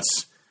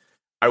donuts,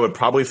 I would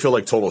probably feel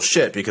like total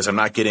shit because I'm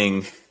not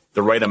getting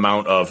the right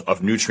amount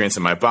of nutrients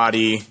in my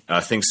body,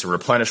 things to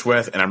replenish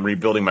with, and I'm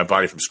rebuilding my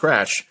body from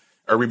scratch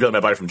or rebuilding my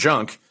body from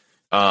junk.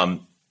 I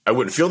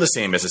wouldn't feel the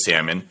same as a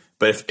salmon,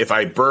 but if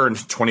I burned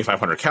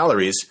 2,500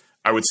 calories,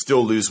 I would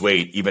still lose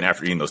weight even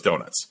after eating those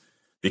donuts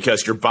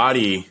because your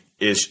body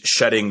is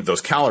shedding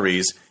those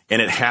calories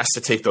and it has to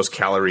take those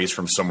calories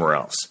from somewhere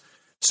else.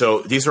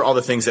 So these are all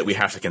the things that we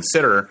have to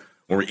consider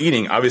when we're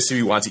eating. Obviously,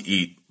 we want to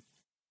eat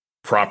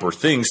proper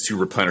things to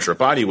replenish our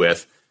body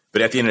with,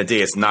 but at the end of the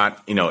day, it's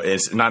not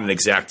an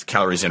exact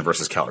calories in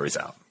versus calories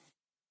out.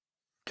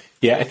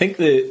 Yeah, I think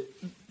the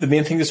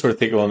main thing to sort of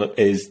think about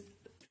is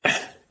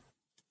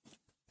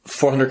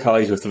 400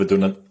 calories worth of a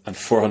donut and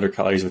 400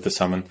 calories worth of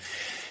salmon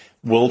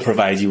will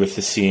provide you with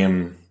the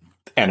same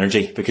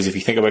energy, because if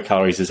you think about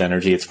calories as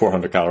energy, it's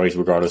 400 calories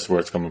regardless of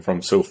where it's coming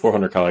from. So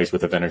 400 calories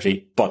worth of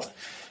energy, but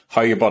how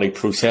your body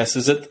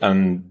processes it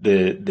and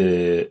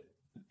the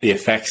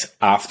effects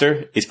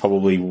after is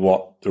probably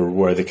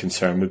where the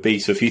concern would be.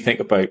 So if you think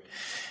about,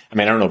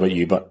 I don't know about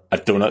you, but a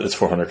donut that's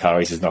 400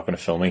 calories is not going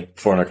to fill me.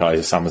 400 calories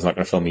of salmon is not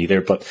going to fill me either.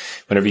 But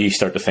whenever you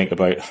start to think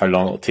about how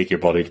long it'll take your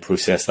body to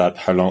process that,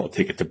 how long it'll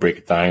take it to break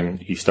it down,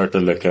 you start to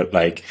look at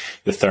like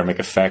the thermic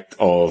effect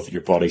of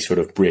your body sort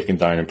of breaking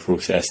down and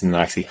processing and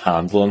actually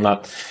handling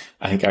that.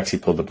 I think I actually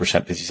pulled the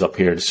percentages up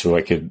here so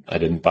I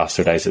didn't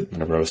bastardize it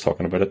whenever I was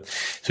talking about it.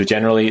 So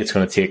generally it's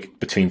going to take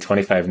between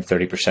 25 and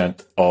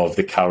 30% of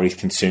the calories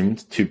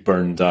consumed to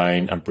burn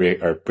down and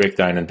break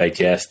down and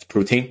digest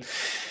protein.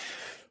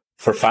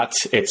 For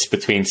fats, it's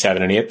between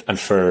 7 and 8, and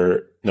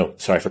for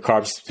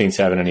carbs, it's between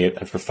 7 and 8,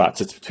 and for fats,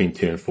 it's between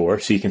 2 and 4.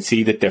 So you can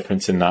see the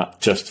difference in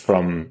that just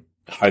from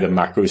how the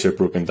macros are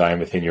broken down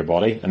within your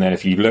body. And then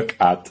if you look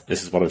at,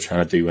 this is what I was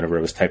trying to do whenever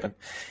I was typing.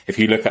 If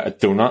you look at a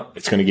donut,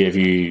 it's going to give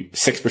you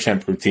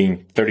 6%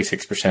 protein,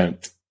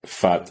 36%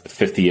 fat,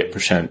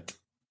 58%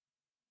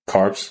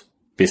 carbs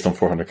based on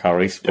 400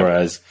 calories. Yep.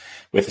 Whereas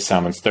with the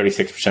salmon's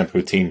 36%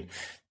 protein,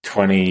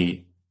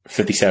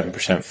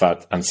 57%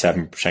 fat and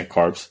 7%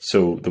 carbs.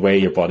 So the way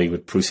your body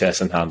would process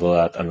and handle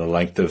that and the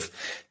length of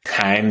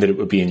time that it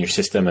would be in your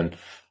system and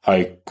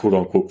how quote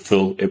unquote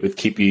full it would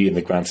keep you in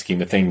the grand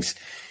scheme of things,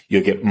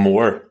 you'll get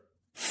more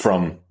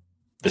from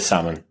the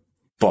salmon,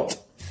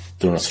 but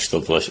donuts are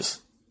still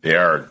delicious. They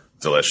are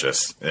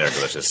delicious.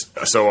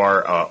 So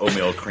are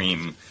oatmeal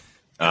cream,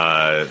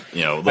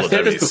 little I've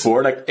said this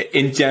before, like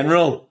in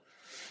general,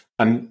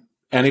 and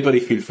anybody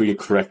feel free to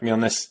correct me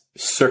on this,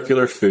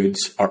 circular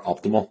foods are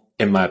optimal,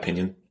 in my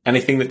opinion.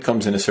 Anything that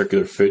comes in a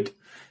circular food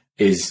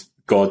is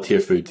God tier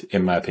food,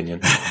 in my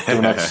opinion.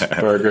 Donuts,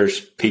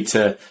 burgers,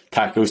 pizza,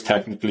 tacos,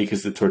 technically,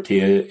 because the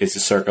tortilla is a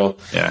circle.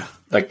 Yeah.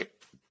 Like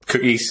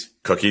cookies.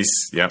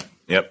 Yep.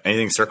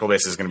 Anything circle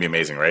based is going to be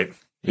amazing, right?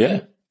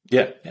 Yeah.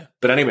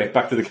 But anyway,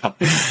 back to the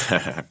comments.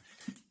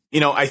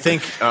 I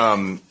think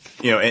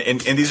and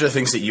these are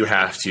things that you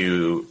have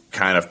to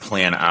kind of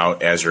plan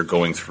out as you're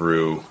going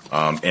through,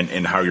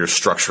 and how you're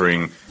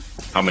structuring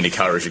how many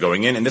calories you're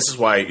going in. And this is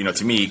why,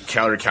 to me,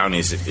 calorie counting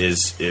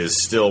is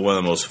still one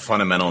of the most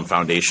fundamental and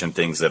foundation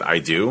things that I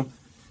do,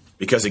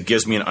 because it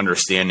gives me an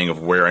understanding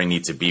of where I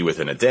need to be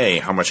within a day,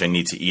 how much I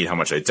need to eat, how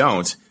much I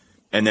don't.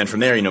 And then from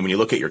there, when you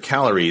look at your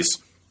calories,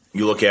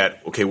 you look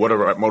at, okay, what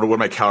do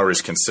my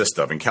calories consist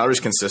of? And calories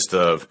consist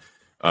of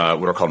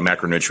what are called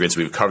macronutrients.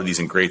 We've covered these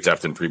in great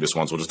depth in previous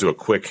ones. We'll just do a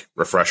quick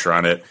refresher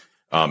on it.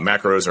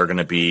 Macros are going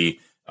to be,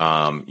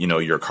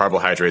 your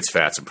carbohydrates,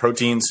 fats, and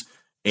proteins.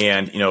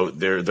 And,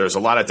 there's a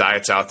lot of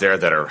diets out there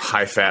that are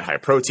high fat, high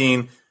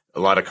protein, a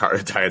lot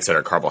of diets that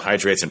are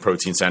carbohydrates and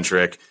protein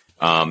centric.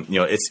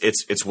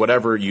 It's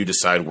whatever you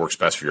decide works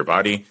best for your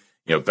body.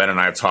 Ben and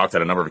I have talked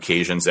on a number of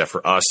occasions that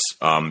for us,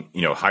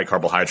 high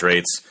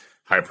carbohydrates,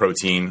 high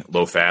protein,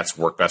 low fats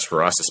work best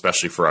for us,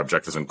 especially for our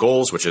objectives and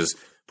goals, which is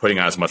putting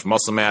on as much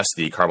muscle mass.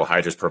 The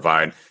carbohydrates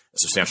provide a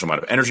substantial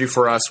amount of energy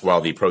for us,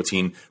 while the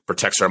protein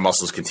protects our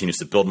muscles, continues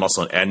to build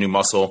muscle and add new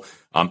muscle.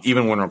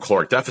 Even when we're in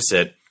caloric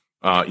deficit,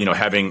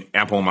 having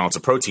ample amounts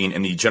of protein,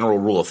 and the general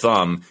rule of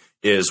thumb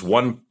is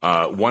 1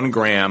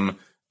 gram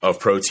of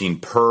protein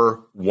per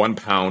 1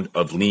 pound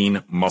of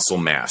lean muscle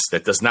mass.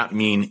 That does not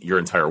mean your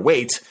entire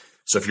weight.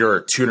 So if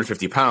you're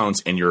 250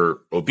 pounds and you're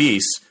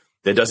obese,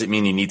 that doesn't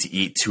mean you need to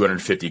eat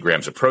 250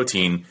 grams of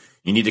protein.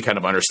 You need to kind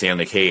of understand,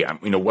 like, hey,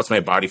 what's my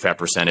body fat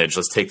percentage?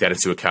 Let's take that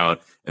into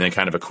account and then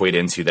kind of equate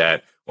into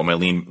that what my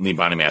lean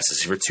body mass is.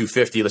 If you're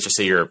 250, let's just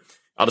say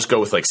I'll just go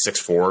with like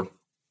 6'4",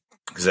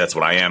 because that's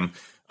what I am.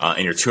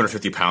 And you're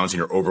 250 pounds and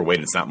you're overweight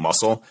and it's not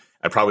muscle.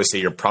 I'd probably say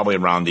you're probably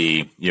around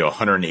the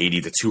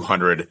 180 to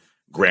 200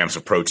 grams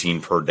of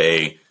protein per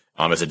day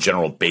as a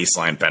general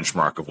baseline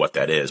benchmark of what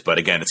that is. But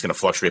again, it's going to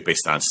fluctuate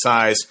based on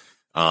size,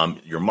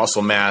 your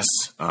muscle mass,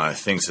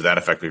 things to that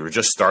effect. But if you're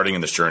just starting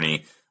in this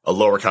journey, a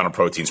lower count of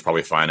protein is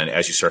probably fine. And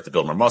as you start to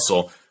build more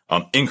muscle,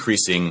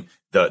 increasing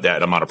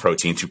that amount of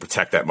protein to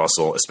protect that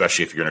muscle,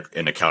 especially if you're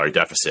in a calorie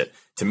deficit.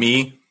 To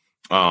me,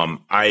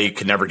 I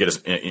could never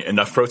get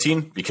enough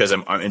protein, because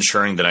I'm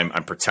ensuring that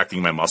I'm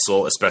protecting my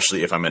muscle,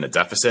 especially if I'm in a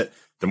deficit.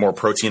 The more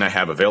protein I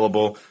have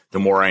available, the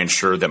more I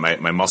ensure that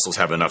my muscles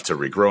have enough to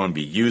regrow and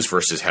be used,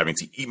 versus having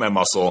to eat my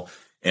muscle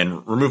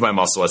and remove my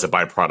muscle as a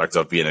byproduct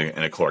of being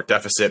in a caloric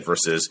deficit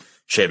versus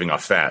shaving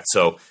off fat.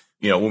 So,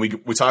 when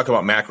we talk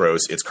about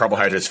macros, it's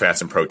carbohydrates,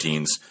 fats, and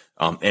proteins,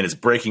 and it's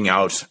breaking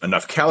out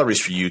enough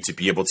calories for you to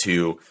be able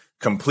to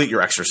complete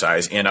your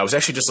exercise. And I was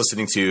actually just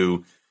listening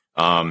to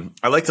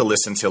I like to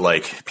listen to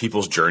like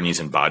people's journeys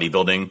in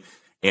bodybuilding.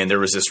 And there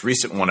was this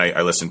recent one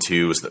I listened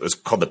to. It was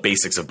called The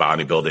Basics of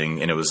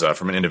Bodybuilding. And it was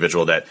from an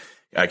individual that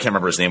I can't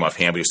remember his name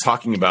offhand, but he was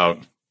talking about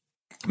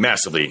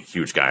massively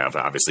huge guy,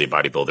 obviously a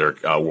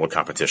bodybuilder, world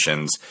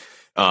competitions.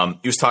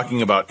 He was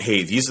talking about,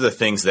 hey, these are the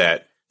things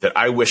that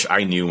I wish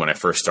I knew when I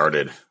first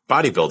started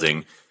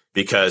bodybuilding,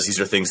 because these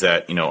are things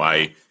that,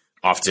 I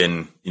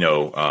often,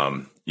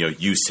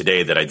 use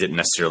today that I didn't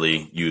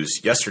necessarily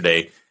use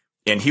yesterday.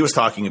 And he was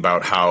talking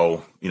about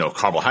how,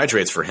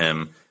 carbohydrates for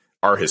him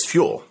are his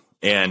fuel.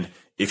 And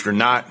if you're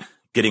not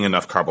getting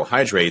enough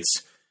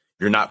carbohydrates,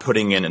 you're not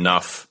putting in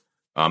enough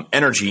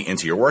energy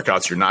into your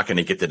workouts, you're not going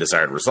to get the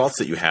desired results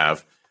that you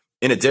have.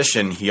 In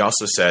addition, he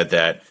also said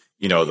that,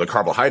 the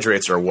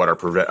carbohydrates are what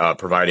are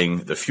providing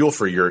the fuel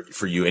for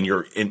you.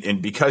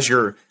 And because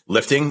you're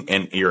lifting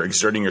and you're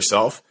exerting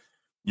yourself,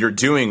 you're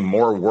doing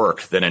more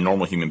work than a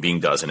normal human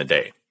being does in a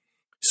day.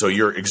 So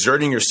you're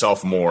exerting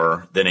yourself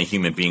more than a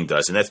human being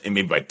does. And that's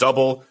maybe by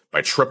double,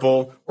 by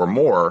triple, or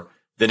more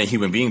than a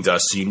human being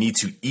does. So you need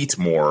to eat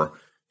more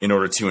in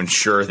order to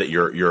ensure that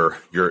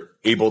you're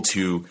able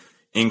to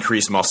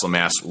increase muscle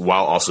mass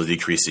while also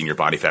decreasing your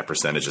body fat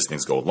percentage as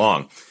things go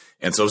along.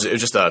 And so it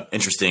was just an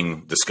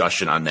interesting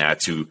discussion on that,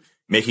 to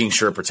making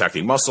sure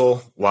protecting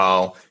muscle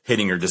while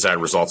hitting your desired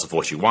results of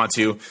what you want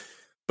to,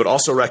 but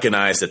also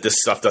recognize that this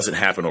stuff doesn't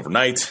happen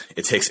overnight.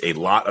 It takes a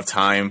lot of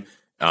time.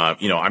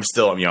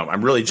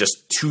 I'm really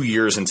just 2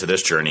 years into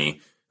this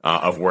journey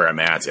of where I'm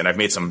at, and I've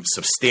made some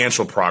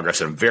substantial progress,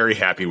 and I'm very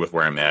happy with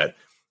where I'm at,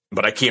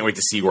 but I can't wait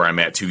to see where I'm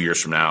at 2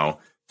 years from now,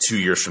 2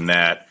 years from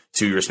that,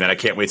 2 years from that. I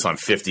can't wait till I'm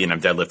 50 and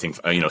I'm deadlifting,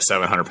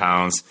 700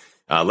 pounds.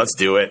 Let's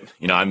do it.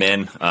 I'm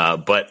in.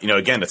 But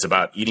again, it's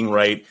about eating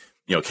right,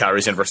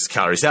 calories in versus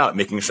calories out,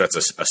 making sure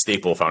that's a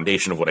staple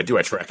foundation of what I do.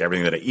 I track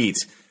everything that I eat,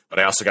 but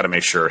I also got to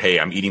make sure, hey,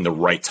 I'm eating the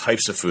right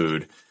types of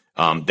food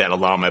that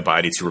allow my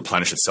body to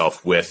replenish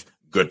itself with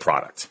good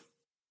product.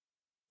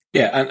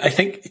 Yeah, and I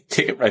think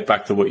take it right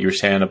back to what you were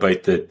saying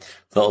about the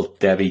little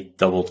Debbie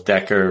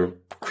double-decker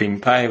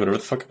cream pie, whatever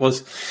the fuck it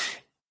was.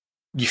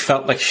 You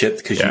felt like shit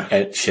because you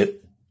ate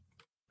shit.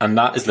 And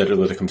that is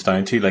literally what it comes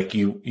down to. Like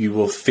you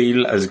will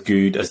feel as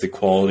good as the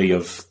quality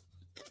of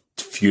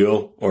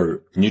fuel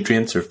or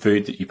nutrients or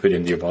food that you put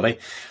into your body.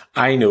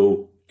 I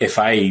know if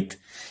I eat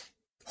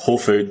whole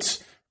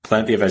foods,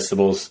 plenty of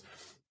vegetables,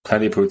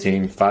 plenty of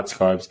protein, fats,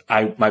 carbs,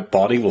 my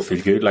body will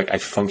feel good. Like I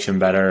function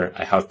better,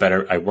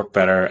 I work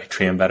better, I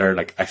train better,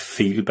 like I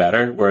feel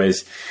better.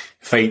 Whereas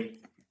if I eat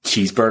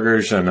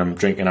cheeseburgers and I'm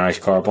drinking Irish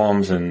car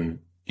bombs and,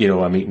 you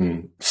know, I'm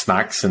eating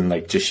snacks and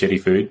like just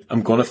shitty food,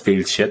 I'm going to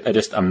feel shit.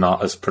 I'm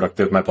not as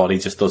productive. My body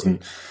just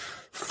doesn't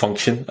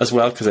function as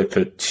well because I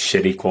put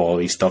shitty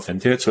quality stuff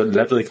into it. So it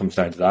literally comes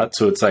down to that.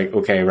 So it's like,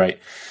 okay, right.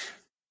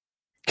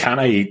 Can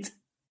I eat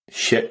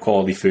shit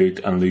quality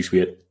food and lose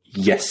weight?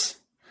 Yes.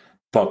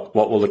 But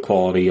what will the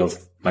quality of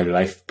my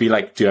life be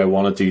like? Do I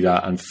want to do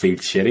that and feel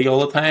shitty all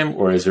the time?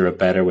 Or is there a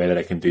better way that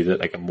I can do that?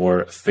 Like a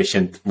more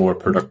efficient, more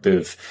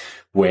productive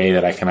way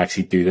that I can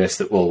actually do this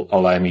that will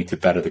allow me to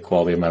better the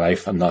quality of my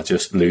life and not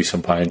just lose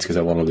some pounds because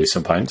I want to lose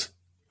some pounds?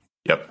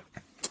 Yep.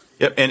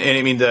 And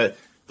I mean, the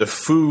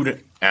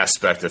food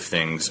aspect of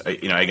things,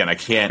 you know, again, I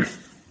can't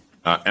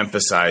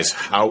emphasize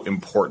how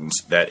important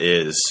that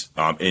is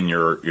in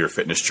your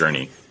fitness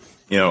journey.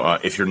 You know,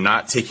 if you're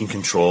not taking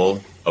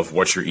control of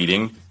what you're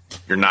eating,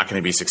 you're not going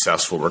to be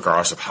successful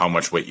regardless of how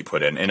much weight you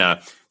put in.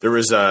 And there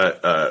was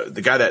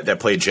the guy that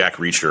played Jack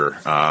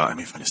Reacher. Let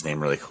me find his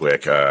name really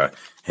quick.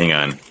 Hang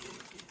on.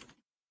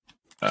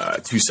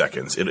 2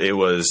 seconds. It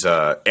was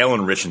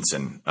Alan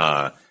Richardson.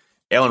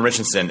 Alan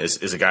Richardson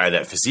is a guy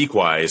that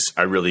physique-wise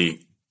I really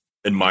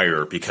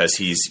admire because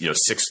he's, you know,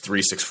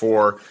 6'3",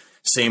 6'4",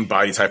 same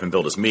body type and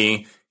build as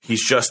me.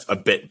 He's just a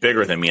bit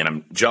bigger than me, and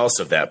I'm jealous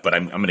of that, but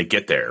I'm going to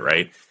get there,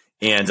 right?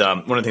 And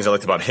one of the things I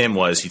liked about him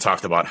was he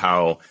talked about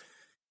how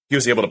he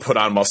was able to put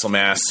on muscle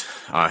mass.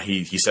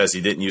 He says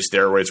he didn't use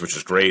steroids, which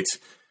is great.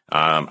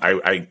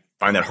 I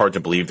find that hard to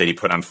believe that he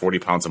put on 40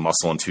 pounds of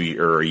muscle in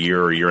a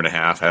year and a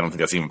half. I don't think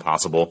that's even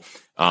possible.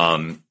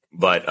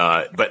 But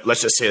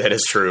let's just say that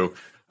is true.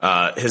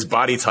 His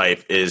body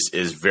type is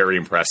very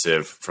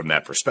impressive from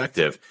that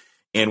perspective.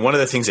 And one of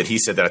the things that he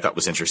said that I thought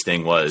was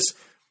interesting was,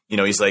 you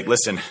know, he's like,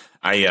 listen,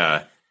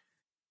 I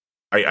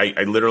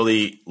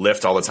literally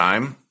lift all the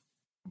time,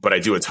 but I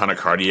do a ton of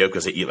cardio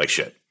because I eat like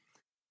shit.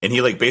 And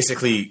he like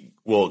basically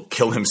will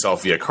kill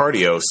himself via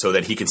cardio so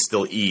that he can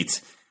still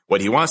eat what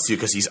he wants to,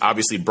 because he's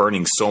obviously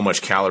burning so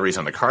much calories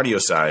on the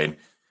cardio side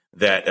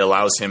that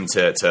allows him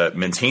to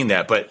maintain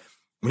that. But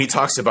when he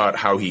talks about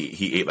how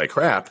he ate like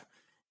crap,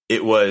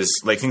 it was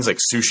like things like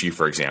sushi,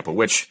 for example,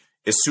 which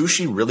is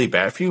sushi really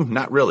bad for you?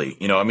 Not really.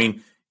 You know, I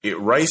mean,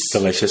 rice.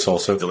 Delicious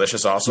also.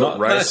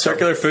 Rice.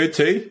 Circular food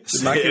too.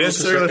 It is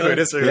circular food. It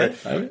is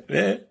circular.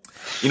 Yeah.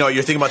 You know,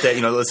 you're thinking about that,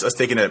 you know, let's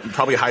take in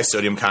probably high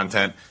sodium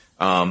content.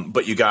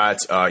 But you got,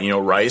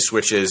 rice,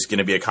 which is going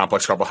to be a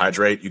complex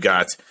carbohydrate. You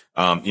got,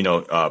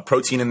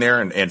 protein in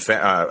there and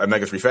fat,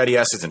 omega-3 fatty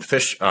acids and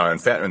fish,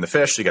 and fat in the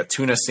fish. So you got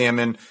tuna,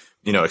 salmon,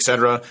 et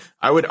cetera.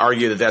 I would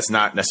argue that that's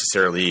not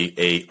necessarily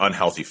a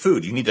unhealthy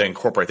food. You need to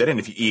incorporate that in.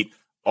 If you eat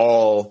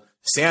all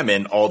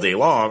salmon all day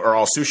long or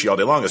all sushi all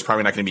day long, it's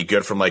probably not going to be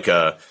good from like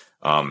a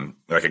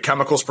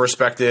chemicals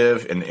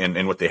perspective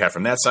and what they have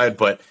from that side.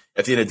 But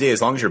at the end of the day,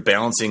 as long as you're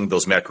balancing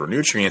those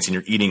macronutrients and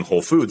you're eating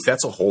whole foods,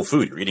 that's a whole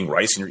food. You're eating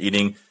rice and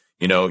you're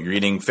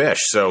eating fish.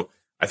 So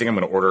I think I'm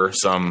going to order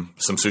some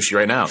sushi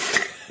right now.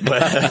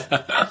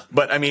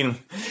 But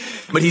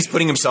he's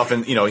putting himself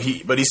in,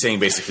 but he's saying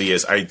basically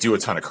is I do a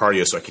ton of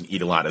cardio so I can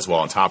eat a lot as well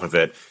on top of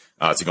it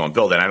to go and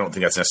build it. And I don't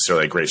think that's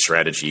necessarily a great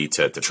strategy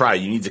to try.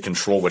 You need to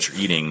control what you're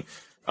eating.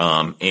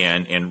 And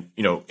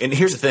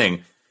here's the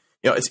thing.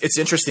 It's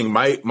interesting.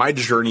 My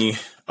journey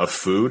of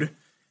food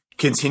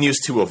continues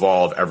to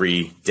evolve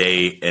every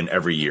day and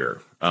every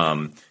year.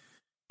 I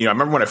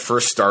remember when I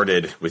first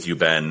started with you,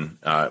 Ben,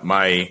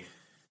 my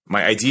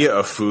idea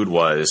of food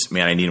was,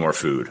 man, I need more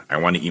food. I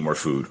want to eat more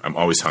food. I'm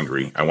always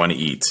hungry. I want to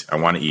eat.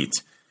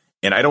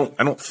 And I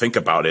don't think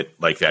about it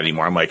like that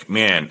anymore. I'm like,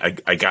 man,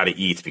 I got to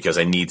eat because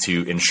I need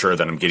to ensure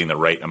that I'm getting the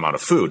right amount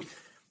of food.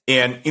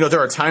 And, there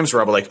are times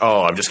where I'm like,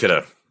 oh, I'm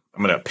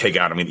going to pig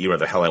out. I'm going to eat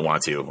whatever the hell I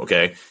want to.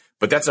 Okay.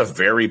 But that's a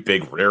very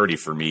big rarity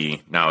for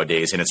me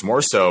nowadays. And it's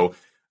more so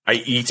I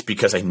eat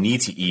because I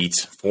need to eat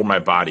for my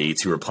body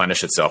to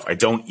replenish itself. I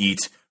don't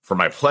eat for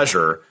my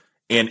pleasure.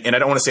 And I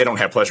don't want to say I don't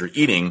have pleasure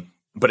eating,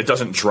 but it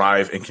doesn't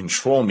drive and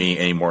control me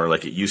anymore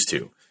like it used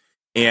to.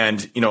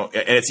 And, and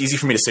it's easy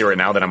for me to say right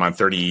now that I'm on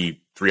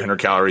 3,300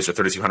 calories or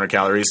 3,200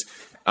 calories.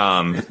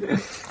 And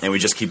we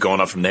just keep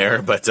going up from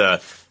there. But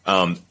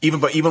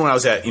even when I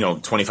was at,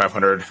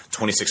 2,500,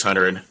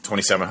 2,600,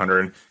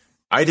 2,700,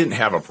 I didn't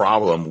have a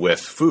problem with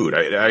food.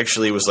 I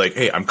actually was like,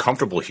 hey, I'm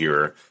comfortable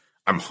here.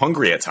 I'm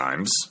hungry at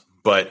times,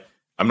 but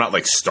I'm not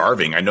like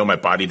starving. I know my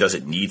body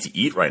doesn't need to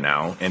eat right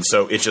now. And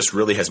so it just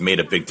really has made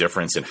a big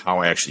difference in how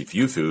I actually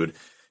view food,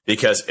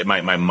 because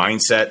my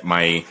mindset,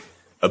 my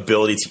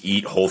ability to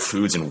eat whole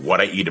foods and what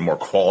I eat and more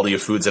quality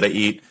of foods that I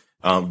eat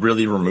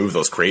really remove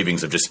those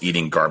cravings of just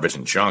eating garbage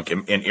and junk.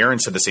 And Erin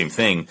said the same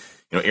thing.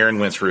 Erin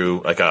went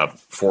through like a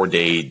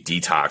 4-day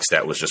detox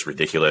that was just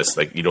ridiculous.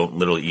 Like you don't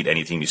literally eat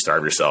anything, you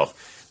starve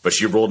yourself. But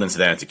she rolled into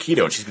that into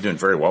keto, and she's been doing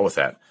very well with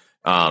that.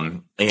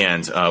 And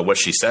what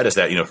she said is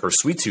that, her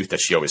sweet tooth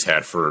that she always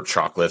had for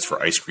chocolates, for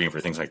ice cream,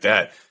 for things like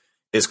that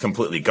is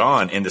completely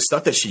gone. And the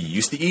stuff that she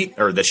used to eat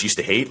or that she used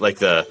to hate, like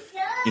the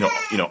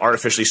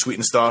artificially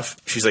sweetened stuff.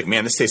 She's like,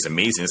 man, this tastes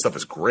amazing. This stuff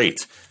is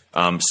great.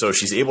 So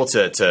she's able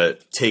to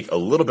take a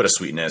little bit of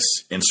sweetness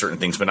in certain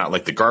things, but not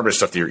like the garbage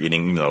stuff that you're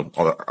eating. You know,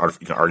 all the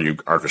you can argue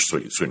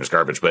artificial sweetness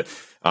garbage, but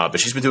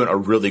she's been doing a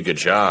really good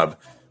job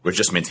with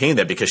just maintaining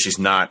that, because she's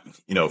not,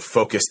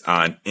 focused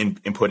on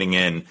inputting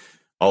in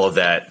all of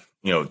that,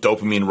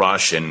 dopamine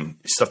rush and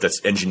stuff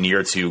that's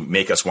engineered to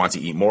make us want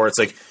to eat more. It's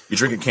like you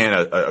drink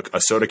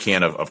a soda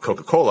can of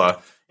Coca-Cola,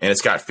 and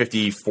it's got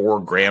 54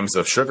 grams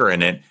of sugar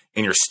in it,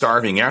 and you're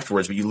starving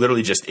afterwards, but you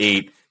literally just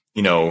ate,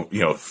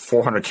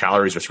 400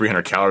 calories or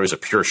 300 calories of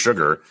pure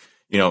sugar.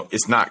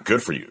 It's not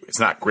good for you.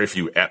 It's not great for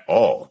you at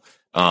all.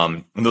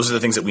 And those are the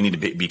things that we need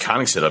to be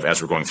cognizant of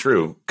as we're going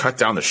through. Cut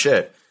down the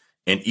shit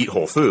and eat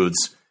whole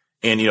foods.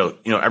 And,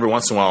 every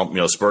once in a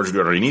while, splurge or do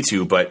whatever you need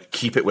to, but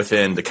keep it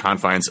within the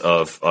confines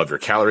of your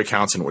calorie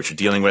counts and what you're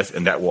dealing with.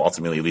 And that will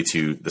ultimately lead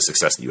to the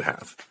success that you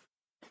have.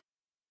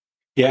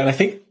 Yeah. And I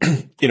think,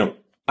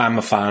 I'm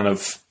a fan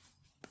of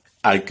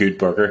a good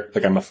burger.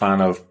 Like, I'm a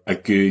fan of a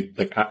good,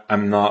 like,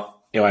 I'm not,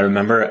 I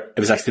remember it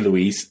was actually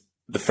Louise,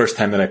 the first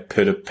time that I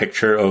put a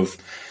picture of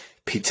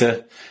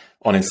pizza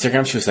on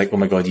Instagram, she was like, oh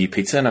my God, you eat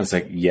pizza? And I was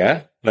like,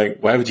 yeah. Like,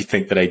 why would you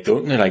think that I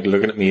don't? And they're like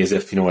looking at me as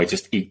if, I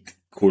just eat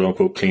quote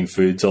unquote clean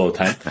foods all the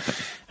time.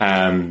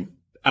 And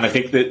I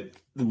think that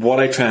what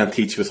I try and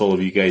teach with all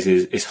of you guys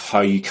is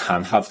how you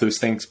can have those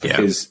things,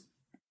 because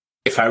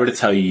if I were to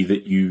tell you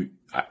that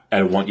I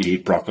don't want you to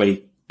eat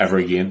broccoli ever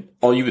again,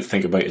 all you would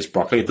think about is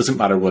broccoli. It doesn't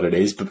matter what it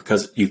is, but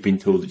because you've been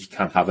told that you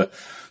can't have it,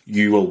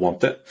 you will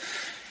want it.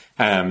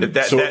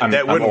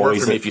 That wouldn't work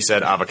for me if you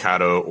said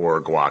avocado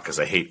or guac, because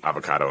I hate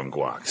avocado and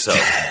guac. So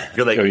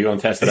you're like, are you want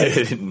to test it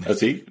out?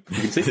 Let's see.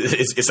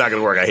 It's not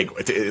going to work. I hate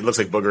it. Looks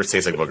like boogers,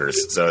 tastes like boogers.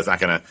 So it's not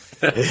going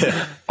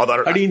to.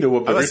 How do you know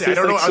what boogers taste like?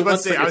 I don't know. I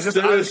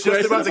was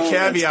just about to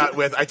caveat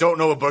with, I don't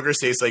know what boogers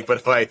taste like, but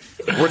if I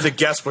were to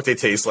guess what they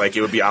taste like,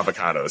 it would be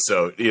avocado.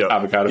 So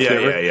avocado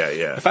flavor.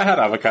 Yeah. If I had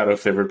avocado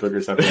flavored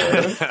boogers, I'd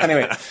be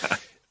anyway.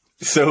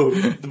 So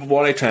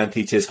what I try and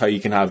teach is how you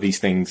can have these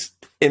things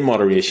in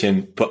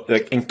moderation, but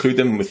like include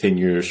them within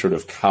your sort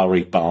of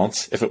calorie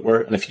balance, if it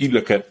were. And if you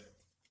look at,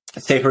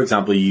 say, for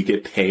example, you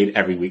get paid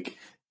every week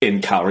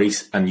in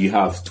calories and you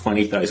have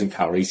 20,000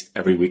 calories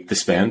every week to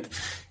spend.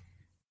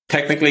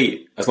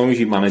 Technically, as long as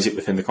you manage it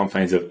within the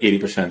confines of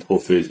 80% whole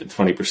foods and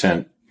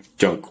 20%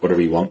 junk, whatever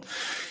you want,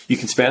 you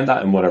can spend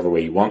that in whatever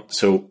way you want.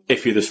 So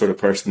if you're the sort of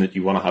person that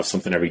you want to have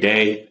something every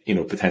day,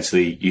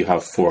 potentially you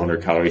have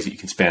 400 calories that you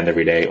can spend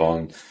every day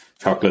on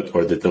chocolate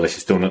or the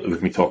delicious donut that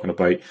we've been talking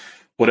about.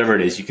 Whatever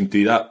it is, you can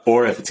do that.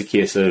 Or if it's a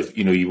case of,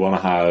 you want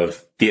to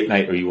have date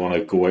night, or you want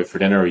to go out for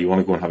dinner, or you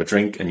want to go and have a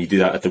drink, and you do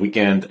that at the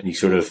weekend, and you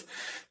sort of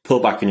pull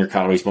back on your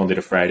calories Monday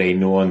to Friday,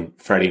 knowing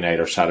Friday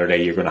night or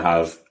Saturday you're going to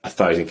have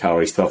 1,000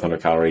 calories,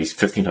 1,200 calories,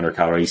 1,500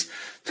 calories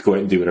to go out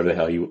and do whatever the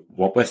hell you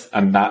want with.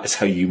 And that is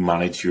how you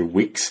manage your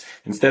weeks.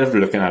 Instead of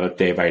looking at it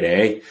day by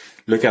day,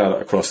 look at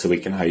it across the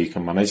week and how you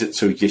can manage it.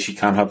 So yes, you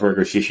can have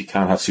burgers. Yes, you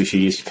can have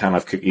sushi. Yes, you can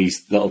have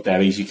cookies, Little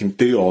Debbie's. You can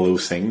do all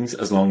those things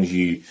as long as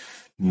you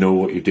know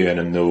what you're doing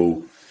and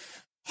know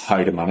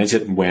how to manage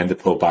it and when to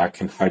pull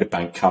back and how to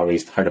bank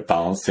calories, how to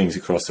balance things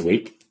across the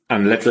week.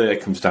 And literally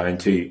it comes down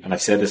to, and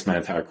I've said this my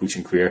entire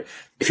coaching career,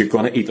 if you're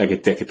going to eat like a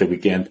dick at the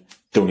weekend,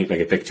 don't eat like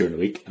a dick during the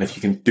week. And if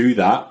you can do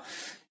that,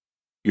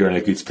 you're in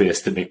a good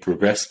place to make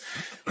progress.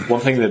 One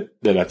thing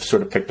that I've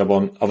sort of picked up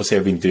on, obviously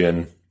we've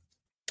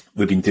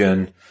been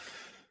doing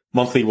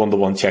monthly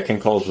one-to-one check-in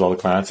calls with all the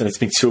clients, and it's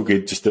been so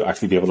good just to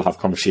actually be able to have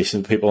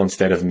conversations with people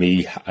instead of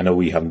me. I know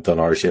we haven't done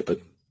ours yet, but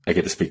I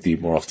get to speak to you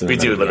more often. We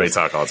do literally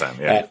talk all the time,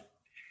 yeah.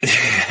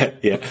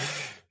 Yeah.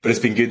 But it's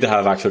been good to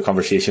have actual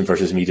conversation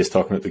versus me just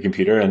talking at the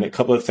computer. And a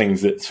couple of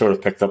things that sort of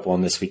picked up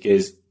on this week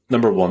is,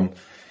 number one,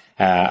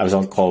 I was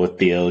on call with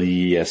Dale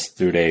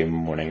yesterday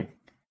morning.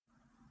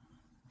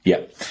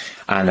 Yeah.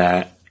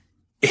 And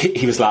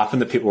he was laughing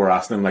that people were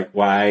asking him like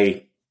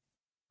why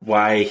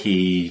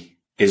he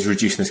is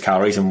reducing his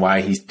calories and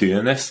why he's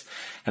doing this.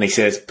 And he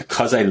says,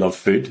 because I love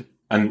food.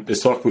 And the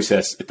thought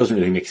process, it doesn't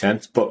really make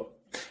sense, but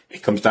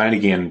it comes down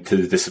again to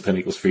the discipline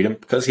equals freedom.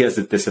 Because he has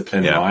the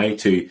discipline now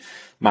to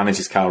manage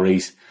his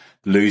calories,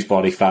 lose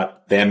body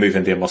fat, then move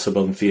into a muscle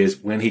building phase.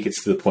 When he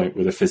gets to the point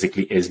where there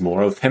physically is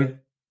more of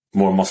him,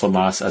 more muscle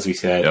mass, as we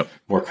said,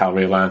 more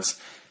calorie allowance,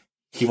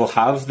 he will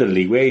have the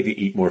leeway to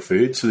eat more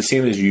food. So the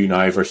same as you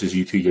now versus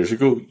you 2 years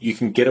ago, you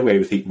can get away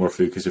with eating more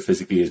food because there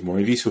physically is more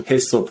of you. So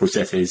his thought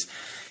process is,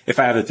 if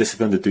I have the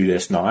discipline to do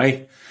this now,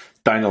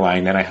 down the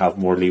line, then I have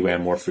more leeway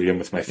and more freedom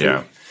with my food.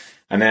 Yeah.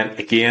 And then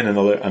again,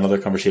 another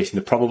conversation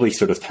that probably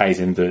sort of ties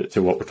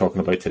into what we're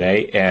talking about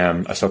today. I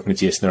was talking to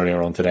Jason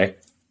earlier on today,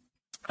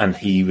 and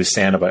he was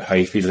saying about how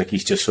he feels like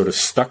he's just sort of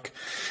stuck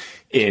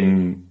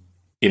in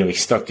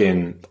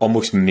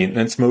almost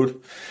maintenance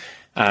mode.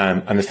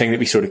 And the thing that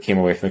we sort of came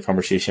away from the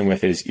conversation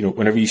with is,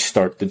 whenever you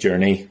start the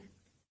journey,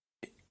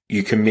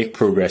 you can make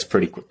progress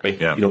pretty quickly.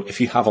 Yeah.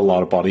 If you have a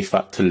lot of body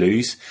fat to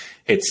lose,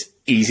 it's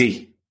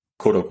easy,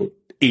 quote unquote,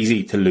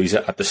 easy to lose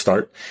it at the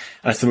start.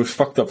 And it's the most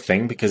fucked up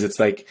thing because it's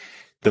like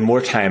the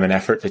more time and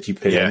effort that you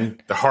put in,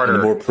 the harder,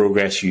 and the more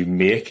progress you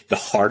make, the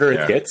harder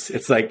it gets.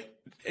 It's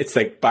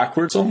like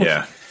backwards almost.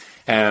 Yeah.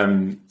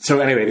 So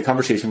anyway, the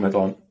conversation went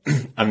on,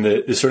 and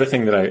the sort of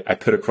thing that I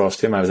put across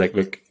to him, I was like,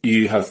 look,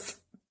 you have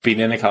been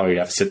in a calorie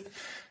deficit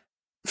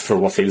for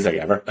what feels like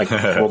ever, like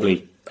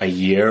probably a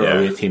year or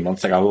 18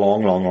 months, like a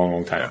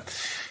long time.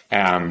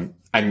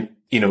 And,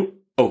 you know,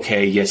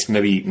 okay, yes,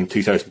 maybe eating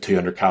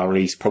 2,200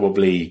 calories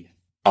probably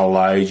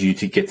allowed you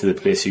to get to the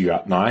place you're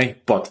at now.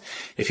 But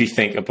if you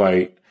think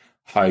about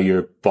how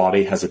your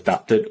body has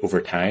adapted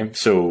over time,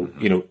 so,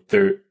 you know,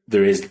 there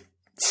is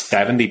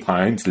 70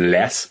 pounds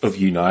less of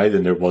you now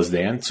than there was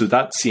then. So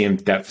that same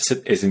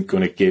deficit isn't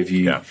going to give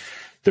you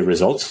the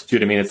results. Do you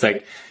know what I mean? It's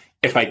like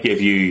if I give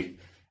you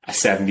a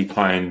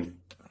 70-pound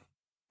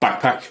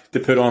backpack to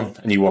put on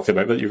and you walk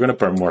about with it, you're going to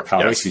burn more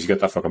calories because you got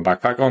that fucking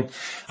backpack on.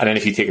 And then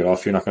if you take it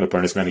off, you're not going to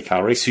burn as many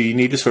calories. So you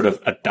need to sort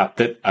of adapt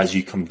it as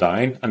you come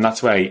down. And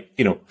that's why,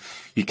 you know,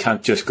 you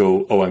can't just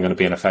go, oh, I'm going to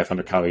be in a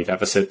 500 calorie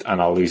deficit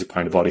and I'll lose a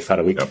pound of body fat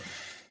a week.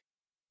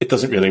 It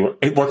doesn't really work.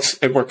 It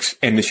works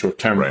in the short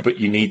term, but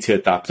you need to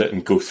adapt it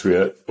and go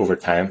through it over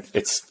time.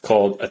 It's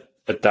called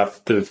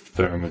adaptive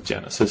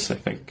thermogenesis, I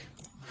think.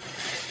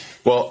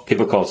 Well,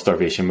 people call it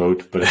starvation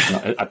mode, but it's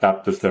not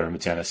adaptive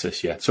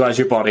thermogenesis. Yeah. So as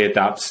your body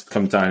adapts,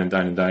 comes down and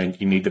down and down,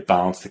 you need to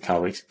balance the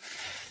calories.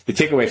 The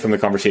takeaway from the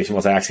conversation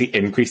was I actually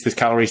increased his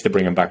calories to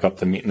bring him back up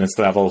to maintenance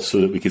level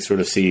so that we could sort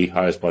of see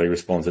how his body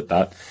responds at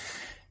that.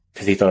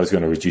 Because he thought I was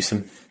going to reduce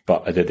him,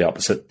 but I did the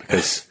opposite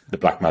because the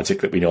black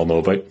magic that we all know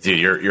about. Dude,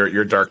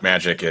 your dark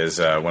magic is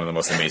one of the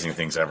most amazing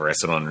things ever. I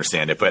still don't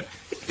understand it, but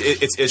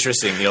it's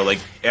interesting. You know, like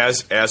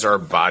as our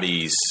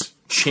bodies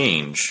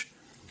change,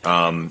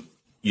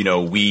 you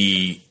know,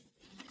 we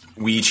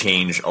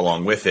change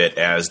along with it,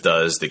 as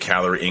does the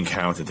calorie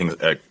count and things,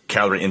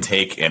 calorie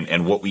intake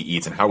and what we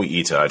eat and how we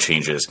eat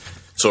changes.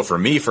 So for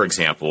me, for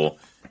example,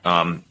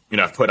 you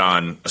know, I've put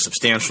on a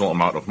substantial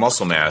amount of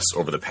muscle mass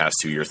over the past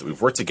 2 years that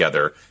we've worked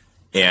together.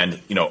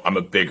 And, you know, I'm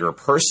a bigger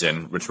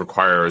person, which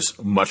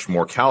requires much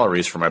more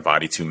calories for my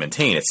body to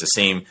maintain. It's the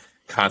same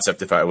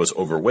concept if I was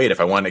overweight. If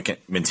I want to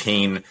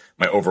maintain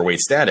my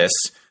overweight status,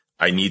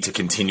 I need to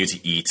continue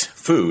to eat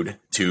food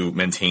to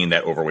maintain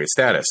that overweight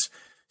status.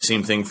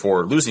 Same thing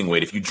for losing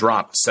weight. If you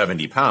drop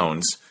 70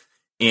 pounds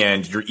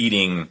and you're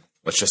eating,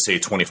 let's just say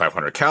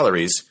 2,500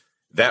 calories,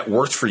 that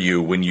worked for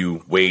you when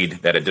you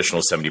weighed that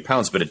additional 70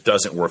 pounds, but it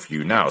doesn't work for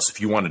you now. So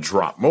if you want to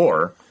drop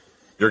more,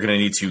 you're going to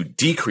need to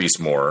decrease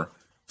more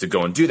to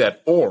go and do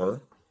that,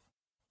 or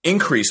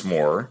increase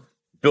more,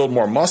 build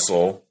more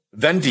muscle,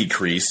 then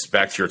decrease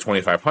back to your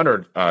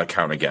 2,500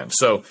 count again.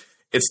 So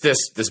it's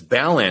this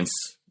balance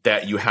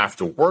that you have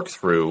to work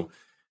through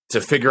to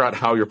figure out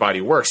how your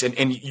body works.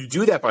 And you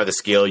do that by the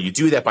scale, you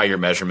do that by your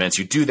measurements,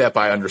 you do that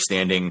by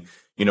understanding,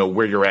 you know,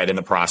 where you're at in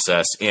the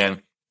process.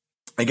 And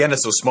again,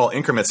 it's those small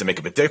increments that make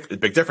a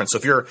big difference. So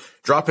if you're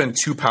dropping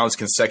 2 pounds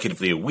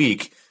consecutively a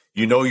week,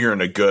 you know you're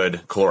in a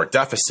good caloric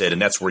deficit,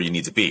 and that's where you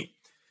need to be.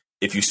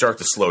 If you start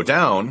to slow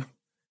down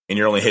and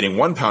you're only hitting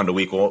 1 pound a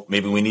week, well,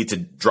 maybe we need to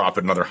drop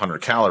another 100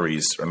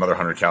 calories or another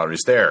 100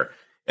 calories there.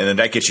 And then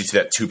that gets you to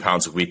that 2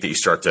 pounds a week that you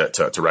start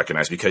to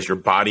recognize, because your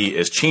body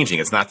is changing.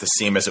 It's not the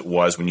same as it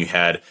was when you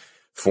had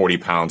 40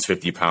 pounds,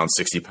 50 pounds,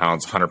 60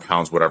 pounds, 100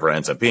 pounds, whatever it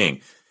ends up being.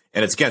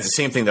 And it's, again, it's the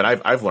same thing that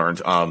I've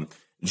learned.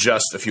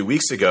 Just a few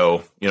weeks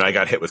ago, you know, I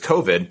got hit with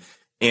COVID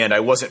and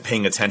I wasn't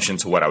paying attention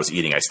to what I was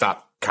eating. I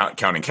stopped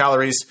counting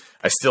calories.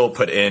 I still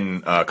put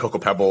in Cocoa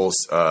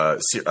Pebbles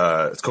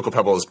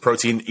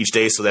protein each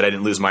day so that I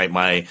didn't lose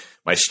my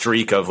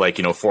streak of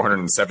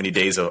 470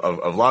 days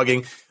of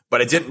logging.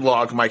 But I didn't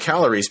log my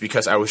calories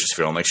because I was just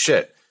feeling like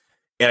shit.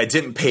 And I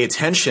didn't pay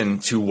attention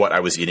to what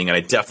I was eating, and I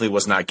definitely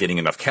was not getting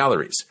enough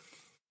calories.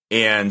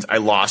 And I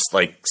lost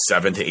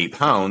 7 to 8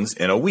 pounds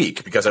in a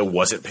week because I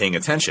wasn't paying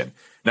attention.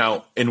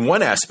 Now, in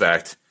one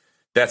aspect,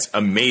 that's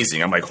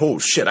amazing. I'm like, oh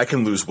shit, I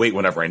can lose weight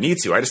whenever I need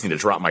to. I just need to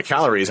drop my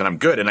calories and I'm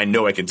good. And I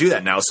know I can do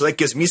that now. So that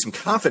gives me some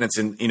confidence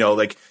in,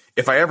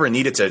 if I ever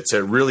needed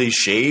to really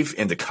shave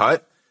and to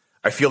cut,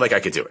 I feel like I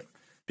could do it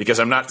because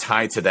I'm not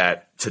tied to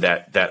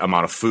that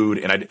amount of food.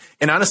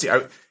 And honestly,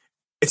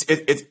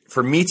 it's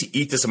for me to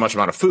eat this much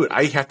amount of food,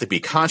 I have to be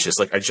conscious.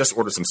 Like I just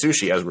ordered some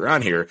sushi as we're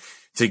on here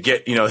to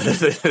get,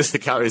 the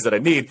calories that I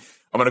need.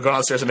 I'm going to go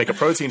downstairs and make a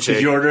protein shake.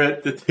 Did you order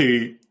it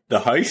to the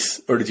house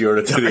or did you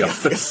order it to the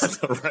office?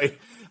 Right.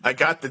 I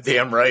got the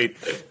damn right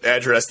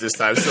address this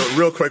time. So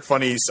real quick,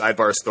 funny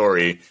sidebar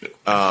story.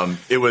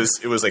 It was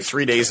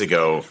 3 days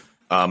ago.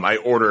 I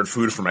ordered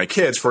food for my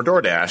kids for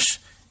DoorDash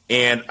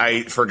and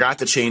I forgot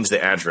to change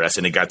the address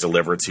and it got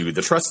delivered to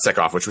the Trusted Tech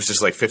office, which was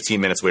just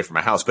 15 minutes away from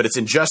my house. But it's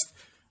in just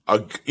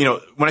when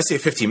I say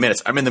 15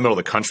 minutes, I'm in the middle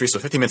of the country. So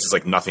 15 minutes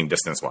is nothing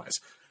distance wise.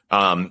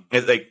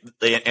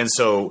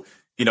 So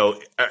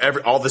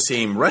all the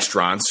same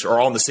restaurants are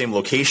all in the same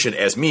location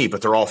as me,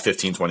 but they're all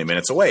 15, 20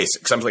 minutes away.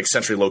 Because I'm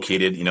centrally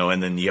located,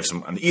 and then you have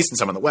some on the east and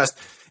some on the west.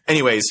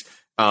 Anyways,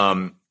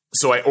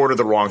 so I ordered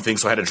the wrong thing.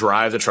 So I had to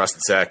drive to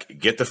Trusted Tech,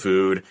 get the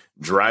food,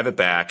 drive it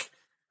back.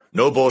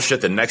 No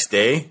bullshit. The next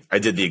day, I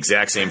did the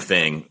exact same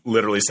thing.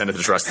 Literally sent it to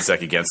Trusted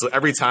Sec again. So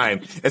every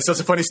time, and so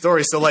it's a funny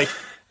story. So like,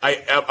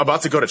 I'm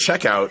about to go to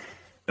checkout,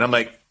 and I'm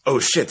like, oh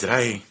shit, did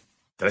I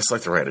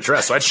select the right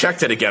address? So I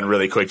checked it again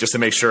really quick just to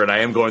make sure, and I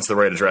am going to the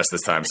right address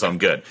this time, so I'm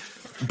good.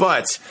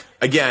 But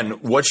again,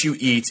 what you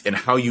eat and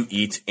how you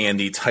eat and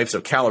the types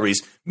of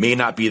calories may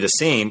not be the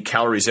same,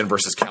 calories in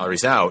versus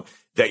calories out,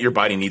 that your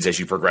body needs as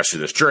you progress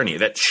through this journey.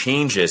 That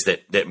changes,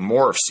 that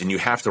morphs, and you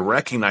have to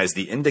recognize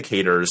the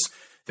indicators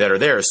that are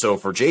there. So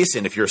for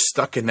Jason, if you're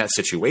stuck in that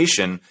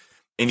situation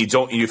and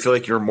you feel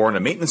like you're more in a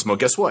maintenance mode,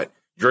 guess what?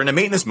 You're in a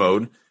maintenance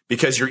mode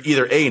because you're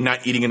either A,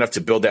 not eating enough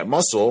to build that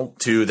muscle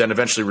to then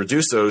eventually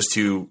reduce those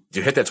to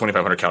hit that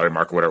 2,500 calorie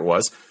mark or whatever it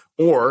was,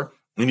 or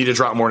you need to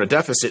drop more in a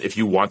deficit if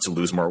you want to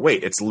lose more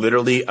weight. It's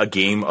literally a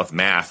game of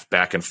math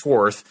back and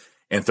forth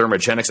and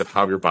thermogenics of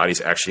how your body's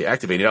actually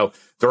activated. Now,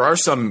 there are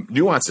some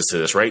nuances to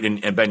this, right?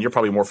 And Ben, you're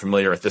probably more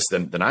familiar with this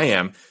than I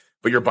am.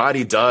 But your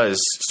body does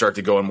start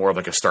to go in more of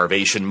like a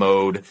starvation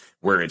mode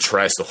where it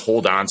tries to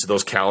hold on to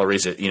those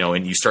calories,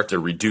 and you start to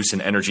reduce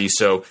in energy.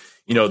 So,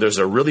 there's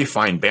a really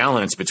fine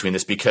balance between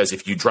this, because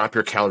if you drop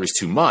your calories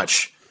too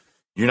much,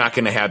 you're not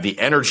going to have the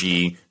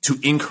energy to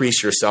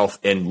increase yourself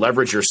and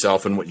leverage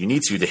yourself and what you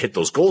need to hit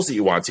those goals that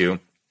you want to.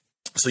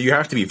 So you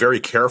have to be very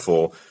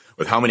careful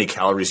with how many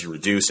calories you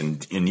reduce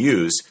and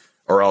use,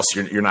 or else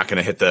you're not going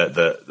to hit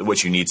the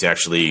what you need to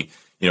actually,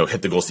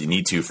 hit the goals that you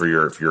need to for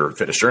your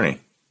fitness journey.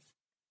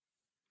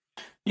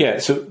 Yeah,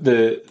 so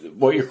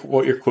what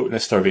you're quoting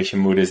as starvation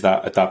mode is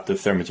that adaptive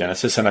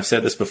thermogenesis, and I've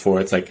said this before.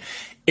 It's like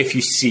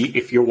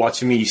if you're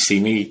watching me, you see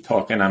me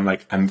talking,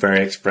 I'm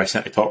very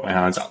expressive. I talk with my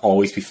hands. I'll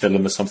always be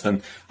fiddling with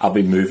something. I'll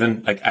be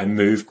moving. Like, I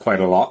move quite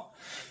a lot.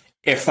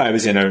 If I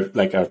was in a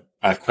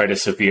quite a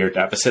severe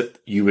deficit,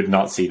 you would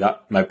not see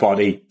that. My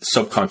body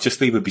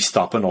subconsciously would be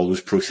stopping all those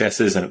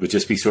processes, and it would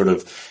just be sort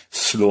of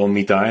slowing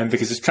me down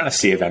because it's trying to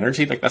save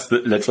energy. Like, that's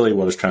literally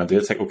what it's trying to do.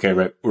 It's like, okay,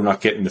 right, we're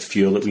not getting the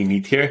fuel that we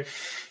need here.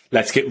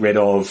 Let's get rid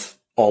of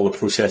all the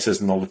processes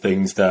and all the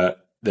things that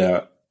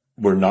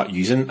we're not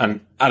using.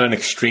 And at an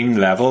extreme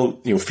level,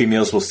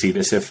 females will see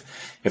this if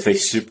they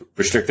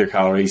restrict their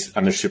calories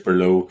and they're super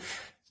low,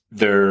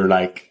 their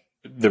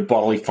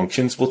bodily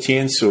functions will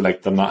change. So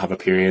like, they'll not have a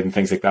period and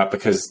things like that,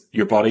 because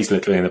your body's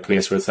literally in a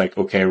place where it's like,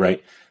 okay,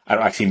 right, I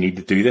don't actually need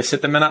to do this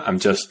at the minute. I'm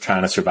just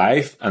trying to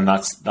survive. And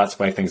that's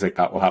why things like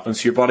that will happen.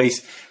 So your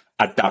body's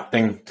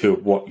adapting to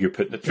what you're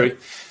putting it through.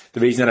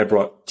 The reason that I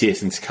brought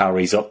Jason's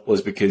calories up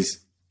was because,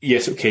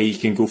 yes, okay, you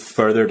can go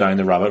further down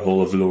the rabbit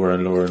hole of lower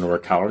and lower and lower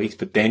calories,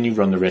 but then you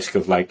run the risk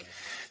of like,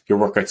 your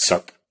workouts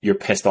suck, you're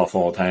pissed off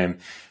all the time,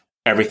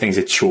 everything's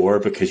a chore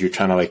because you're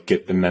trying to like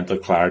get the mental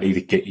clarity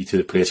to get you to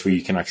the place where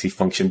you can actually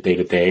function day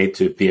to day,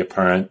 to be a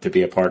parent, to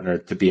be a partner,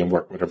 to be in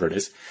work, whatever it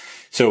is.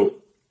 So,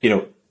 it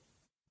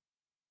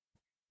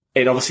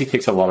obviously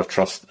takes a lot of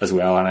trust as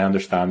well, and I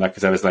understand that,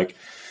 because I was like,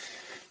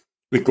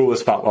 the goal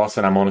is fat loss,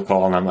 and I'm on a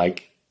call and I'm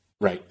like,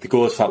 right, the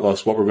goal is fat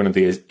loss. What we're going to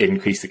do is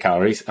increase the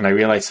calories. And I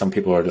realize some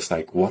people are just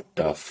like, what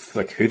the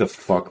who the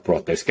fuck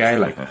brought this guy?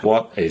 Like,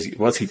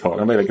 what's he talking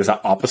about? Like, is that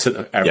opposite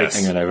of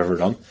everything that I've ever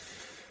done?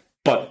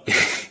 But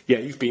yeah,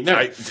 you've been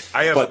there.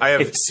 I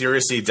have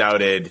seriously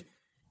doubted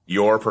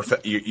your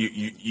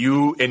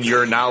you and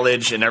your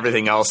knowledge and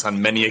everything else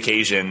on many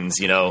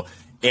occasions, and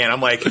I'm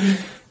like,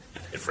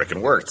 it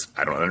freaking worked.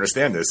 I don't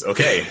understand this.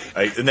 Okay.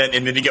 And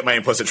then you get my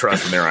implicit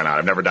trust from there on out.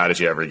 I've never doubted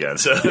you ever again.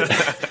 So.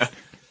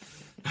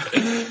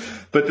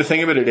 But the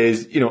thing about it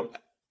is,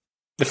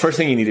 the first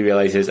thing you need to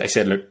realize is, I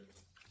said, look,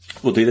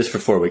 we'll do this for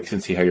 4 weeks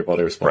and see how your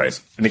body responds.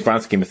 Right. In the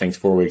grand scheme of things,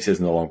 4 weeks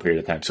isn't a long period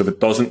of time. So if it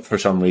doesn't, for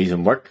some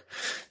reason, work,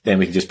 then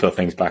we can just pull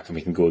things back and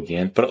we can go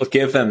again. But it'll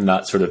give them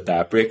that sort of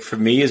that break. For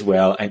me as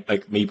well,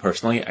 like me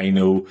personally, I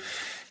know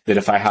that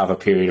if I have a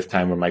period of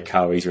time where my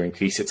calories are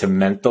increased, it's a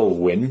mental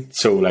win.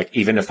 So like,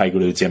 even if I go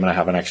to the gym and I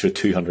have an extra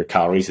 200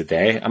 calories a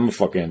day, I'm the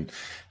Hulk.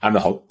 Do you know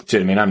what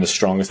I mean? I'm the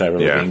strongest I've ever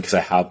been because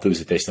I have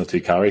those additional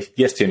 2 calories.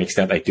 Yes, to an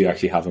extent, I do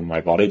actually have them in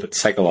my body, but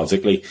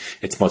psychologically,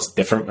 it's much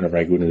different whenever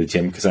I go to the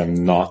gym because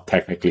I'm not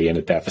technically in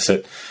a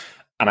deficit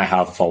and I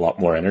have a lot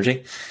more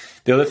energy.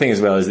 The other thing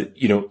as well is that,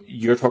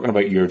 you're talking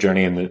about your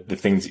journey and the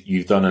things that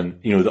you've done,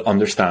 and, the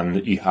understanding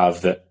that you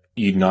have, that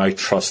you now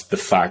trust the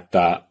fact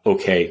that,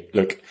 okay,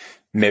 look,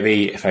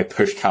 maybe if I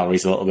push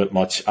calories a little bit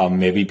much, I'll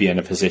maybe be in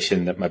a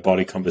position that my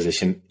body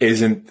composition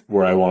isn't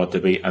where I want it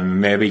to be. I'm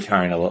maybe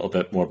carrying a little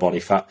bit more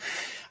body fat.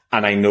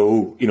 And I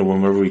know,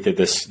 whenever we did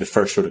this, the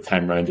first sort of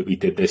time round that we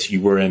did this,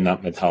 you were in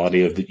that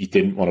mentality of that you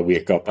didn't want to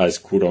wake up as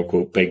quote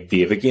unquote Big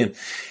Dave again.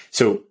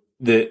 So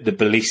the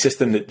belief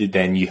system that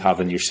then you have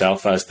in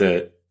yourself as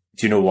do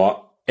you know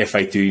what? If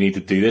I do need to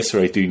do this, or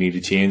I do need to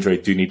change, or I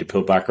do need to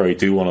pull back, or I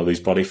do want to lose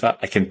body fat,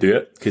 I can do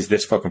it because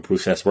this fucking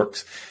process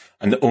works.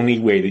 And the only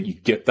way that you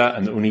get that,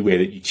 and the only way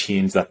that you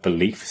change that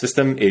belief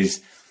system,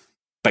 is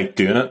by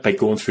doing it, by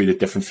going through the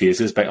different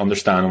phases, by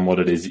understanding what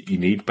it is that you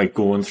need, by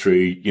going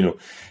through,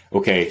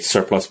 okay,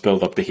 surplus,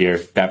 build up to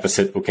here,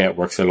 deficit, okay, it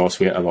works, I lost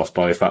weight, I lost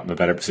body fat, I'm in a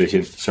better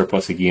position,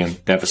 surplus again,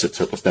 deficit,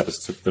 surplus,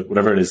 deficit,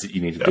 whatever it is that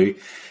you need to do.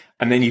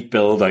 And then you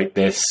build out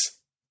this,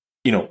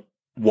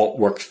 what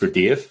works for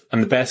Dave.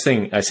 And the best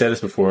thing, I said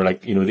this before,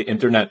 like, you know, the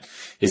internet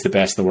is the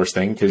best and the worst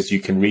thing, because you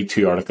can read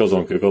 2 articles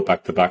on Google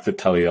back to back that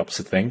tell you the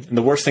opposite thing. And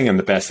the worst thing and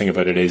the best thing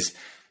about it is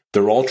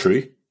they're all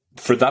true.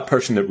 For that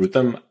person that wrote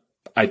them,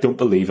 I don't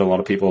believe a lot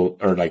of people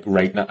are like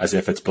writing it as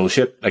if it's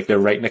bullshit. Like, they're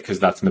writing it because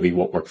that's maybe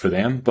what worked for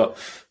them, but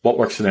what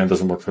works for them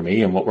doesn't work for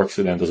me, and what works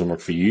for them doesn't work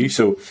for you.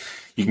 So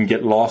you can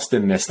get lost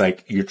in this,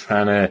 like, you're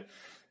trying to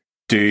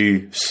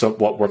do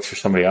what works for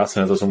somebody else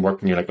and it doesn't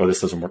work, and you're like, oh,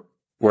 this doesn't work.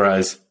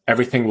 Whereas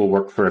everything will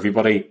work for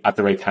everybody at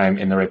the right time,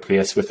 in the right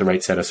place, with the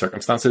right set of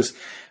circumstances,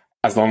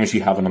 as long as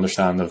you have an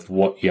understanding of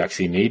what you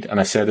actually need. And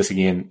I said this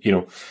again, you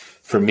know,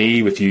 for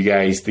me, with you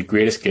guys, the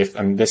greatest gift,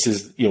 and this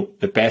is, you know,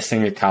 the best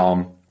thing that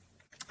Callum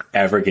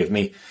ever gave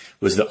me,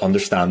 was the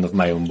understanding of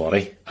my own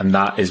body. And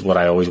that is what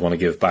I always want to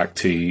give back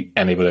to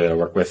anybody that I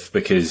work with,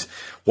 because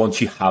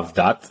once you have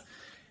that,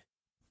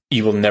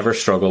 you will never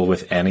struggle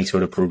with any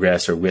sort of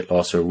progress or weight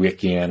loss or weight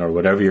gain or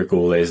whatever your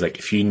goal is. Like,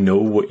 if you know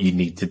what you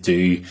need to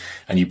do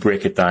and you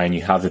break it down,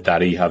 you have the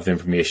data, you have the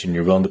information,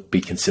 you're willing to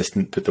be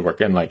consistent, put the work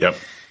in, like, yep.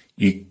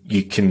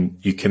 you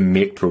can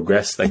make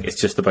progress. Like, it's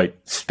just about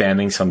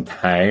spending some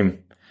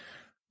time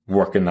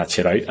working that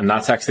shit out. And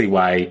that's actually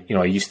why, you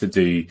know, I used to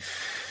do,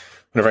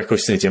 whenever I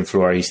coached in the gym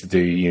floor, I used to do,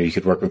 you know, you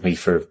could work with me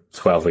for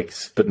 12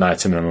 weeks, but now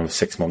it's a minimum of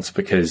 6 months,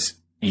 because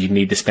you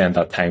need to spend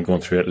that time going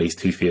through at least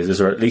 2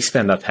 phases, or at least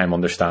spend that time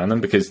understanding,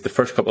 because the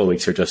first couple of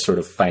weeks are just sort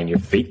of find your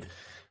feet.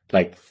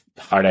 Like,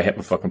 how do I hit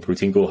my fucking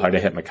protein goal? How do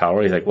I hit my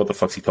calories? Like, what the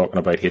fuck's he talking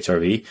about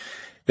HRV?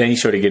 Then you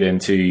sort of get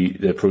into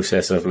the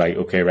process of like,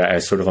 okay, right, I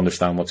sort of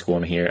understand what's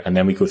going on here. And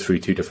then we go through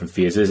 2 different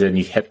phases, and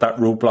you hit that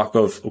roadblock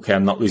of, okay,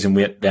 I'm not losing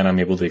weight. Then I'm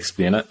able to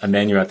explain it. And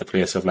then you're at the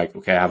place of like,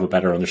 okay, I have a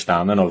better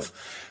understanding of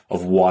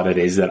what it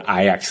is that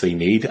I actually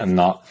need, and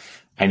not,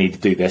 I need to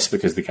do this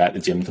because the guy at the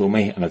gym told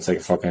me, and it's like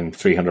a fucking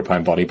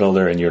 300-pound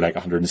bodybuilder and you're like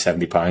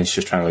 170 pounds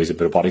just trying to lose a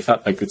bit of body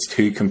fat. Like, it's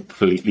 2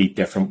 completely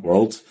different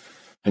worlds,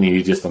 and you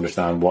need to just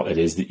understand what it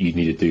is that you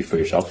need to do for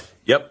yourself.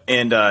 Yep.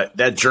 And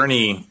that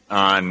journey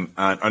on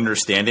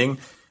understanding,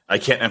 I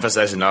can't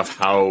emphasize enough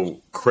how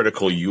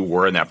critical you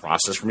were in that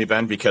process for me,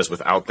 Ben, because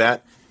without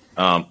that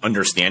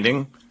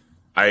understanding,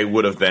 I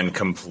would have been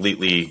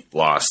completely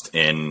lost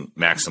in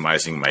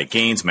maximizing my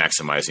gains,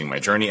 maximizing my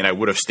journey, and I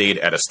would have stayed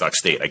at a stuck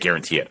state. I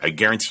guarantee it. I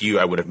guarantee you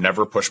I would have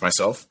never pushed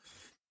myself.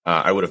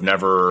 I would have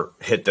never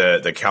hit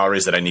the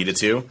calories that I needed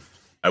to.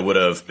 I would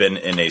have been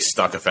in a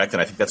stuck effect,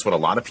 and I think that's what a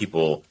lot of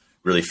people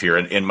really fear.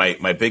 And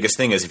my biggest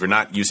thing is, if you're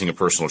not using a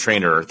personal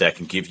trainer that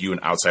can give you an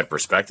outside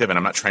perspective, and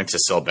I'm not trying to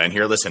sell Ben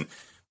here. Listen,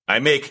 I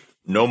make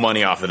no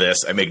money off of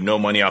this. I make no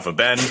money off of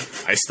Ben.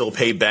 I still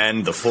pay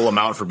Ben the full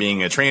amount for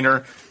being a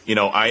trainer. You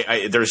know,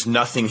 I there's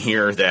nothing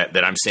here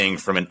that I'm saying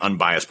from an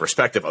unbiased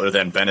perspective, other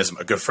than Ben is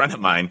a good friend of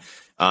mine.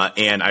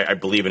 And I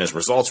believe in his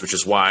results, which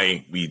is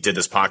why we did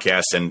this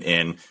podcast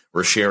and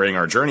we're sharing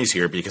our journeys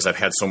here, because I've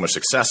had so much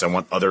success. I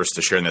want others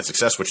to share in that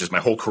success, which is my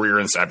whole career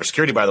in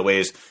cybersecurity, by the way,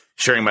 is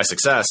sharing my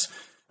success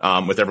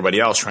with everybody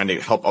else, trying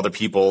to help other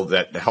people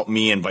that help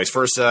me, and vice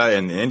versa,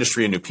 and the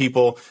industry and new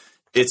people.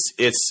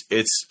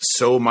 It's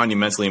so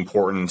monumentally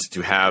important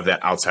to have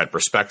that outside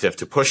perspective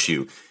to push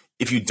you.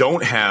 If you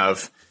don't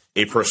have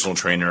a personal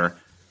trainer,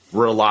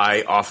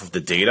 rely off of the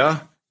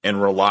data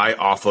and rely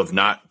off of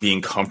not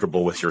being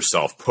comfortable with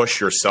yourself. Push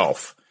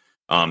yourself.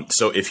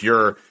 So if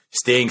you're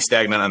staying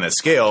stagnant on that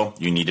scale,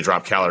 you need to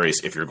drop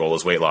calories if your goal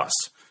is weight loss.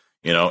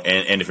 You know,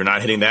 and if you're not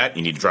hitting that,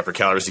 you need to drop your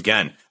calories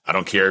again. I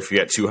don't care if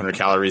you're at 200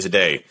 calories a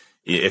day.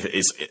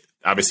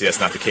 Obviously, that's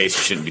not the case.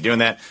 You shouldn't be doing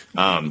that.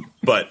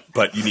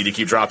 But you need to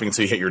keep dropping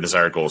until you hit your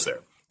desired goals there.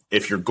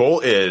 If your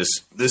goal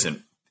is,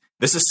 listen,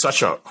 this is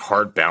such a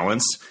hard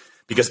balance,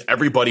 because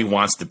everybody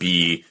wants to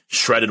be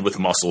shredded with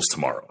muscles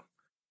tomorrow.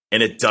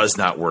 And it does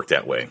not work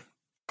that way.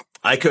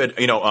 I could,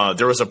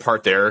 there was a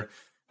part there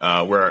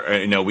where,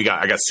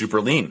 I got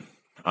super lean,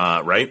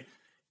 right?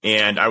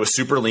 And I was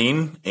super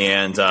lean,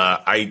 and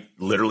I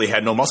literally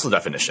had no muscle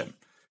definition.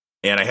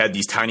 And I had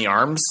these tiny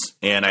arms,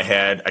 and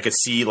I could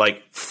see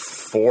like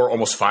 4,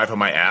 almost 5 of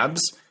my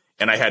abs,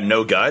 and I had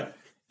no gut.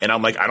 And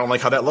I'm like, I don't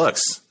like how that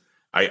looks.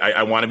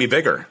 I want to be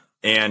bigger.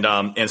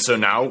 And so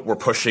now we're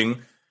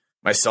pushing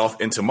myself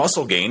into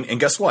muscle gain. And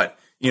guess what?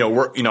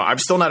 I'm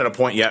still not at a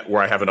point yet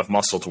where I have enough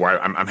muscle to where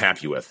I'm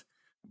happy with.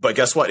 But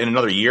guess what? In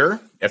another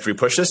year, after we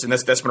push this, and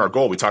that's been our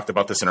goal. We talked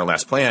about this in our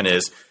last plan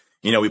is,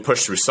 we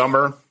push through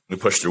summer, we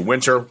push through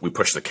winter, we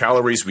push the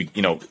calories. We,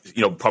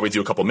 probably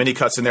do a couple mini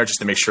cuts in there just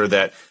to make sure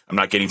that I'm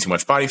not getting too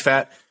much body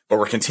fat, but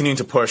we're continuing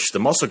to push the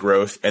muscle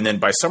growth. And then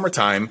by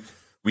summertime,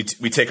 we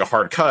take a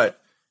hard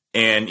cut,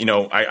 and,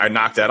 I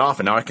knock that off,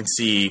 and now I can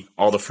see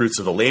all the fruits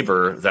of the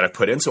labor that I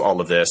put into all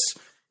of this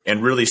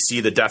and really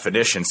see the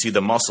definition, see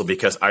the muscle,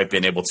 because I've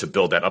been able to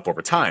build that up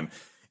over time.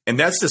 And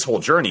that's this whole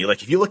journey.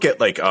 Like, if you look at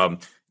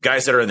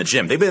guys that are in the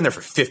gym, they've been in there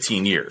for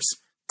 15 years,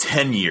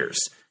 10 years,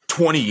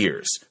 20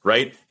 years,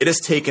 right? It has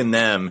taken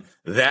them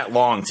that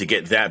long to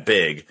get that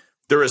big.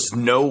 There is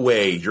no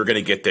way you're going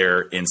to get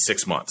there in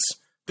 6 months.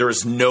 There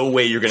is no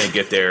way you're going to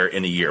get there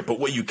in a year. But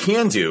what you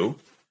can do,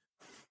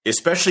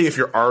 especially if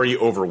you're already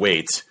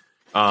overweight,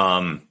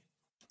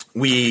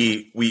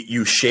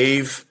 you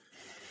shave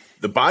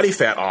the body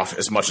fat off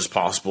as much as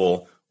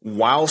possible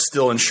while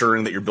still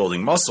ensuring that you're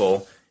building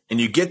muscle, and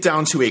you get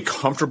down to a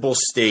comfortable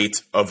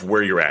state of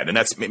where you're at. And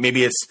that's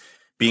maybe it's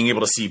being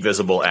able to see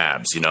visible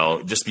abs,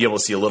 just be able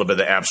to see a little bit of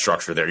the ab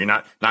structure there. You're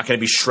not going to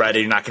be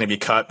shredded. You're not going to be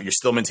cut, but you're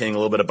still maintaining a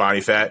little bit of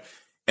body fat.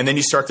 And then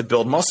you start to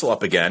build muscle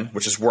up again,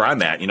 which is where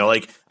I'm at.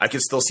 I can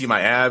still see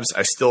my abs.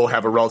 I still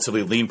have a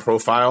relatively lean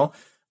profile.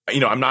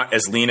 I'm not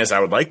as lean as I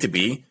would like to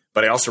be,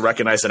 but I also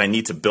recognize that I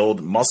need to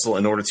build muscle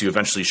in order to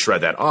eventually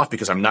shred that off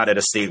because I'm not at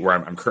a state where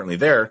I'm currently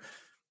there.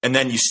 And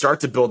then you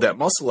start to build that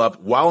muscle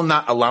up while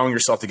not allowing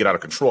yourself to get out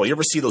of control. You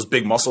ever see those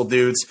big muscle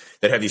dudes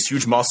that have these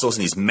huge muscles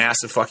and these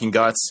massive fucking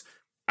guts?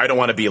 I don't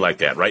want to be like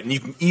that, right? And you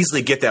can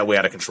easily get that way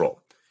out of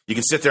control. You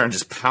can sit there and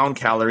just pound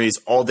calories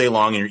all day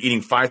long, and you're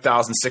eating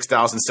 5,000,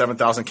 6,000,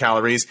 7,000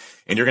 calories,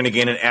 and you're going to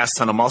gain an ass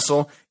ton of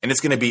muscle, and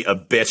it's going to be a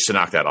bitch to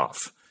knock that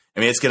off.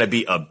 It's going to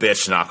be a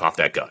bitch to knock off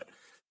that gut.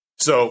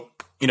 So,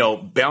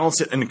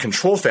 balance it in a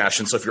control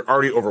fashion. So if you're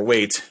already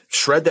overweight,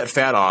 shred that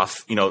fat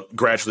off,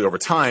 gradually over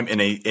time in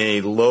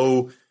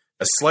a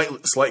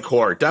slight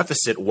caloric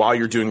deficit while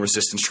you're doing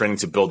resistance training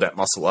to build that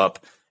muscle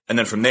up. And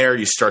then from there,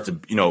 you start to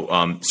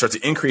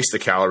increase the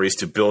calories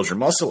to build your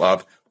muscle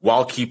up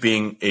while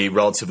keeping a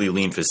relatively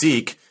lean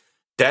physique.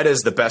 That is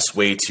the best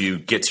way to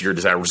get to your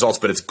desired results,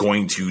 but it's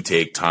going to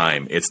take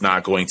time. It's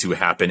not going to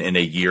happen in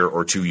a year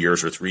or 2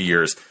 years or 3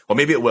 years. Well,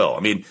 maybe it will.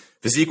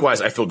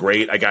 Physique-wise, I feel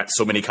great. I got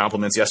so many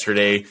compliments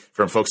yesterday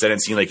from folks I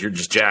didn't see, like, you're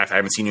just jacked. I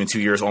haven't seen you in 2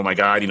 years. Oh, my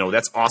God.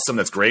 That's awesome.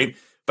 That's great.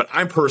 But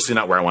I'm personally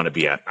not where I want to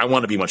be at. I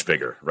want to be much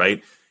bigger,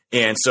 right?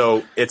 And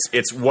so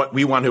it's what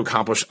we want to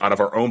accomplish out of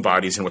our own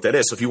bodies and what that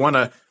is. So if you want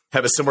to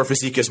have a similar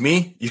physique as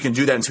me, you can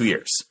do that in 2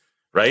 years,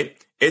 right?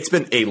 It's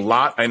been a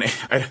lot, and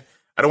I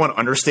don't want to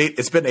understate,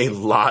 it's been a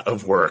lot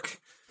of work.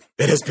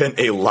 It has been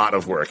a lot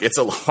of work. It's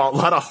a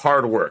lot of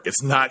hard work.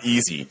 It's not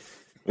easy.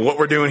 What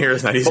we're doing here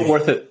is not easy. But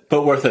worth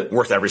it.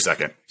 Worth every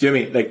second. Do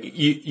you know what I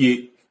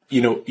mean?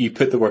 You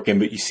put the work in,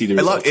 but you see the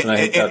results.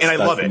 I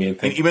love it.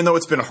 And even though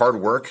it's been hard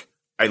work,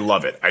 I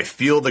love it. I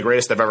feel the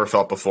greatest I've ever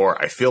felt before.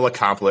 I feel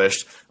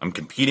accomplished. I'm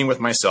competing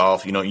with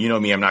myself. You know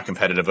me. I'm not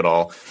competitive at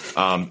all.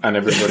 And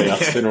everybody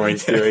else in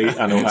Orange Theory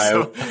and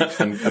Ohio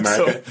and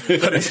America.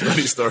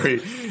 Funny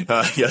story.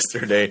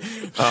 Yesterday,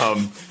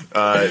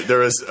 there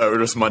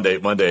was Monday.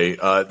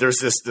 There's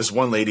this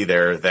one lady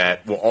there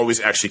that will always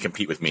actually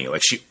compete with me.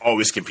 Like, she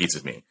always competes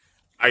with me.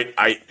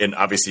 And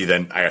obviously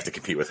then I have to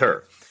compete with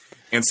her.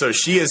 And so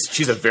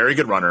she's a very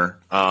good runner,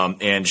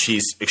 and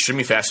she's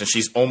extremely fast, and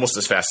she's almost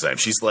as fast as I am.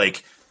 She's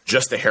like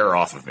just a hair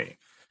off of me.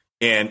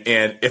 And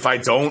if I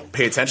don't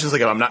pay attention, it's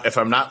like if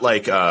I'm not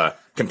like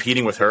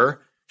competing with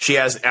her, she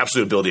has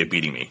absolute ability of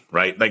beating me,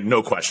 right? Like,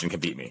 no question, can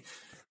beat me.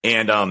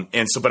 And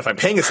so, but if I'm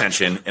paying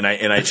attention and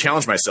I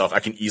challenge myself, I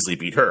can easily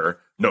beat her,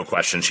 no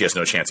question. She has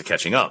no chance of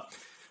catching up.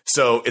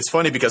 So it's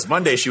funny because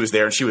Monday she was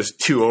there and she was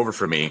 2 over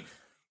for me.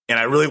 And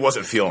I really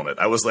wasn't feeling it.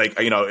 I was like,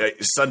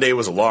 Sunday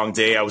was a long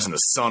day. I was in the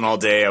sun all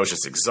day. I was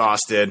just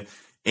exhausted.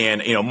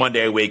 And,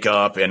 Monday I wake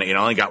up and, I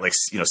only got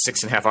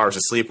 6.5 hours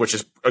of sleep, which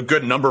is a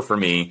good number for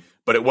me.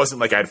 But it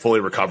wasn't like I had fully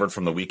recovered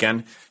from the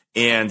weekend.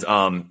 And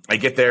I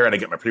get there and I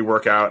get my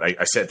pre-workout.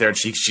 I sit there and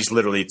she's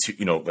literally,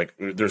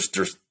 there's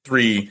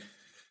 12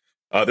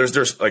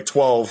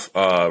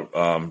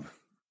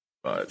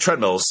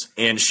 treadmills.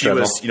 And she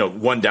was,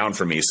 1 down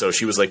from me. So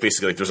she was like,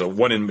 basically, like, there's a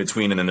 1 in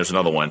between and then there's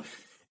another one.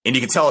 And you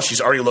can tell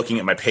she's already looking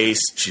at my pace.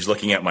 She's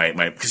looking at my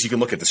because you can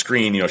look at the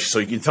screen, so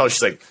you can tell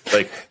she's like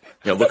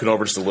looking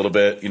over just a little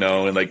bit,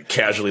 and like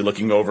casually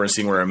looking over and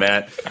seeing where I'm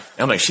at. And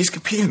I'm like, she's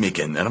competing with me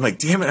again. And I'm like,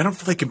 damn it, I don't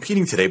feel like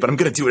competing today, but I'm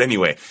going to do it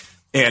anyway.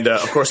 And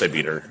of course I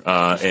beat her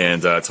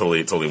and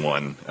totally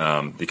won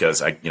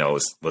because I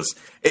was.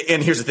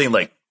 And here's the thing,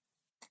 like,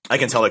 I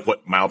can tell like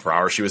what mile per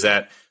hour she was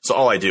at. So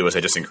all I do is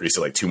I just increase it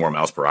like 2 more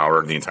miles per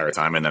hour the entire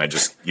time, and then I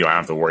just I don't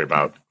have to worry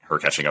about her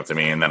catching up to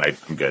me, and then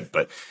I'm good.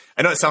 But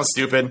I know it sounds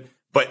stupid,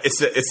 but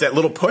it's that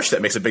little push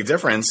that makes a big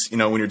difference,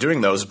 when you're doing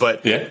those.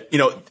 But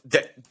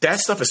that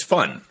stuff is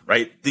fun,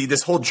 right?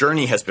 This whole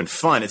journey has been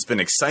fun. It's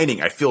been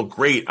exciting. I feel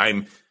great.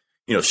 I'm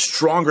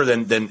stronger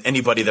than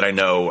anybody that I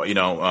know.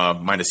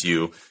 Minus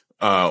you.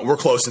 We're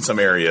close in some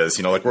areas.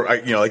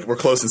 We're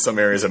close in some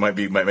areas. I might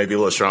be a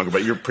little stronger,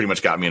 but you're pretty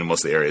much got me in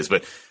most of the areas.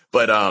 But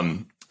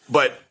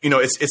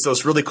it's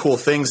those really cool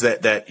things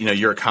that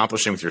you're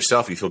accomplishing with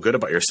yourself. You feel good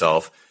about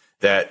yourself.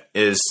 That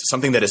is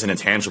something that is an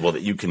intangible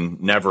that you can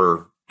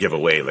never give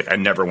away. Like, I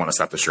never want to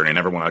stop this journey. I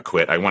never want to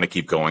quit. I want to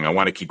keep going. I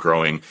want to keep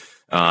growing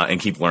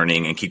and keep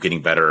learning and keep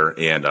getting better.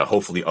 And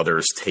hopefully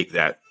others take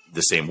that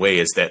the same way,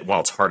 is that while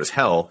it's hard as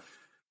hell,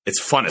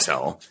 it's fun as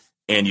hell.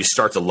 And you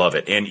start to love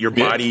it. And your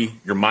body,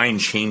 your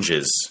mind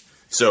changes.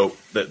 So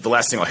the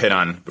last thing I'll hit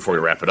on before we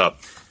wrap it up,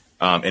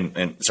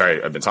 and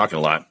sorry, I've been talking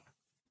a lot.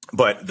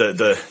 But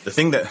the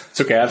thing that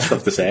it's okay, I have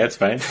stuff to say. It's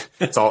fine.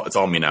 it's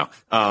all me now.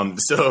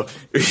 So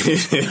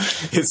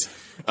it's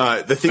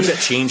the thing that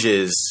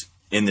changes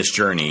in this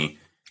journey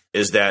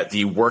is that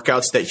the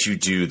workouts that you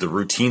do, the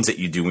routines that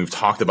you do, we've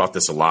talked about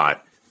this a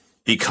lot,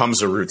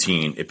 becomes a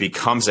routine. It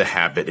becomes a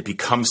habit. It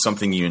becomes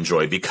something you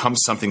enjoy. It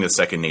becomes something that's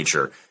second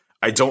nature.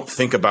 I don't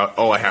think about,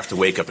 I have to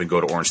wake up and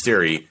go to Orange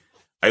Theory.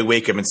 I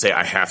wake up and say,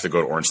 I have to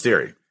go to Orange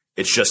Theory.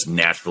 It's just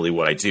naturally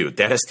what I do.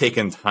 That has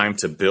taken time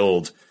to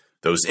build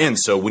those in.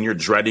 So when you're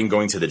dreading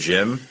going to the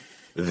gym,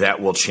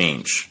 that will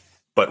change.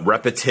 But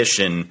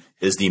repetition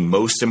is the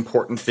most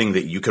important thing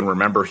that you can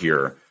remember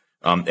here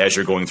as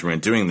you're going through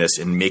and doing this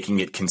and making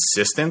it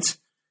consistent.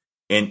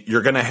 And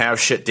you're going to have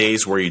shit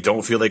days where you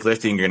don't feel like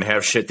lifting. You're going to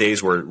have shit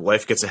days where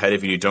life gets ahead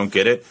of you. You don't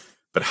get it.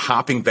 But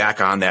hopping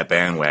back on that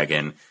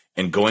bandwagon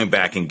and going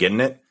back and getting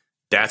it,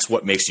 that's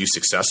what makes you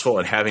successful.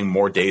 And having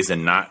more days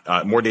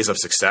of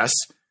success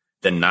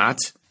than not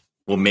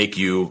will make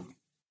you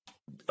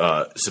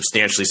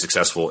substantially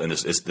successful in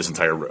this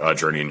entire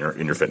journey in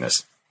your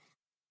fitness.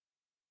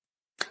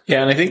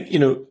 Yeah, and I think,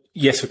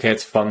 yes, okay,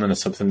 it's fun and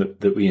it's something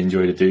that we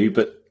enjoy to do,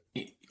 but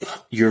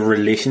your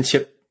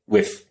relationship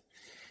with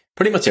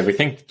pretty much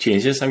everything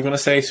changes, I'm going to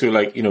say. So,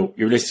 your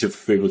relationship with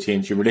food will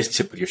change, your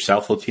relationship with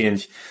yourself will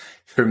change.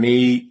 For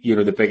me,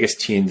 the biggest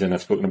change, and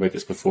I've spoken about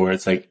this before,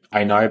 it's like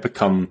I'm not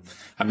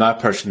a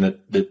person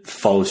that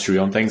follows through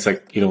on things.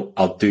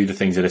 I'll do the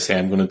things that I say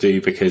I'm going to do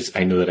because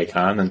I know that I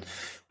can. And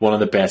one of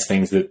the best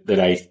things that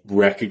I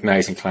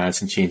recognize in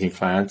clients and changing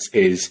clients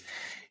is,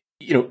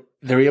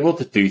 they're able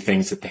to do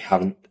things that they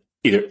haven't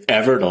either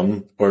ever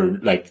done or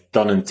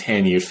done in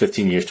 10 years,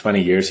 15 years,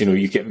 20 years.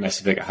 You get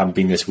messages like, I haven't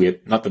been this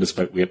weight, not that it's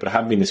about weight, but I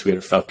haven't been this weight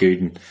or felt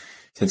good and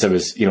since I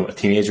was, a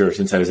teenager or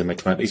since I was in my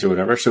 20s or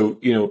whatever. So,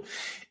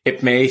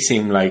 it may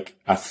seem like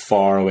a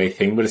far away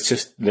thing, but it's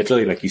just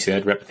literally, like you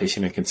said,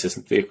 repetition and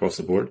consistency across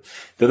the board.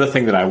 The other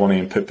thing that I want to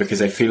input,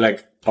 because I feel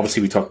like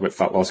obviously we talk about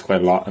fat loss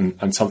quite a lot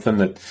and something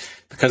that,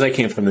 because I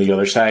came from the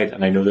other side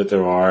and I know that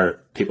there are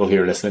people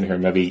here listening who are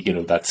maybe,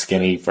 that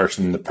skinny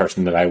version, the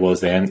person that I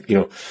was then,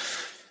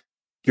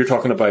 you're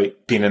talking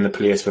about being in the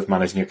place with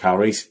managing your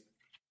calories.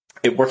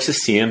 It works the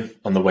same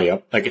on the way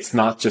up. It's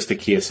not just a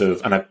case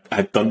of, and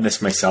I've done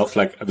this myself.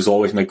 It was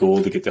always my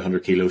goal to get to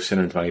 100 kilos,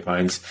 120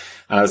 pounds.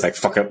 And I was like,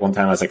 fuck it. One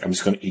time I was like, I'm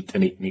just going to eat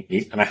and eat and eat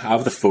and eat. And I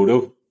have the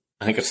photo.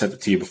 I think I've sent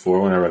it to you before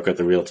whenever I've got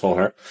the real tall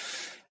hair.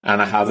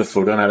 And I have the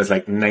photo and I was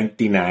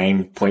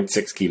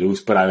 99.6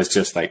 kilos, but I was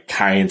just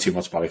carrying too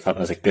much body fat. And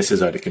I was like, this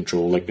is out of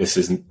control. This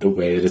isn't the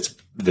way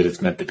that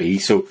it's meant to be.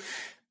 So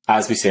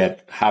as we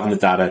said, having the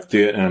data,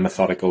 do it in a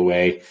methodical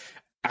way.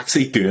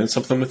 Actually doing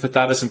something with the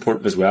data is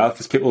important as well,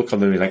 because people will come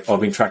to me like, I've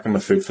been tracking my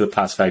food for the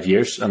past 5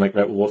 years. I'm like,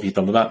 right, well, what have you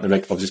done with that? And they're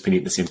like, I've just been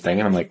eating the same thing.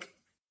 And I'm like,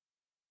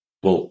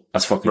 well,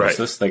 that's fucking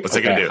useless. What's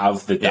it gonna do? I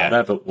have the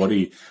data, but what are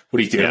you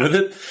doing with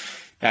it?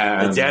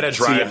 The data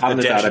drive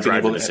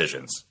the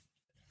decisions.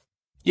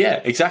 Yeah,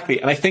 exactly.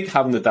 And I think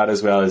having the data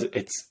as well is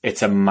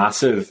it's a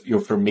massive,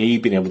 for me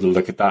being able to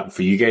look at that and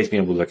for you guys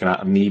being able to look at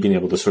that and me being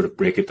able to sort of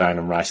break it down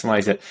and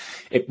rationalize it,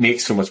 it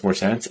makes so much more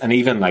sense. And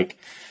even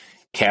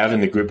Kev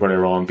in the group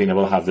earlier on, being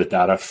able to have the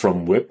data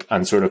from WHOOP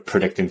and sort of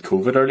predicting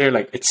COVID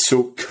earlier, it's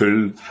so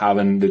cool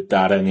having the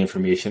data and the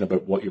information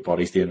about what your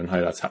body's doing and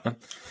how that's happening.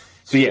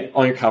 So yeah,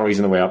 on your calories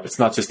on the way up, it's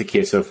not just a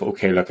case of,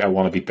 okay, look, I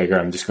want to be bigger,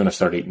 I'm just going to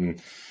start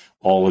eating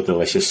all the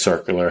delicious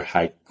circular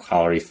high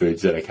calorie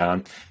foods that I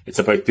can. It's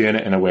about doing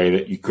it in a way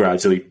that you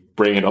gradually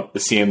bring it up the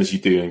same as you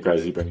do and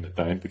gradually bring it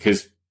down,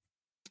 because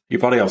your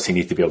body obviously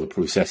needs to be able to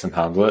process and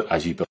handle it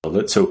as you build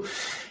it. So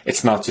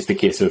it's not just a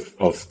case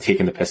of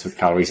taking the piss with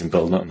calories and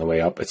building it on the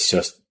way up. It's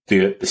just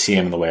do it the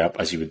same on the way up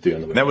as you would do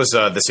on the way up. That was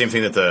the same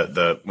thing that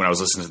the when I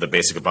was listening to the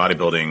Basic of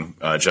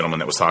Bodybuilding gentleman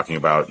that was talking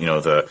about,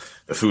 the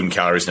food and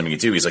calories and everything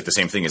you do. He's like, the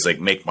same thing is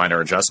make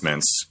minor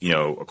adjustments,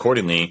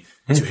 accordingly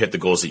to hit the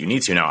goals that you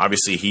need to. Now,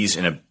 obviously, he's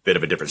in a bit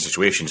of a different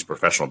situation. He's a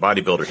professional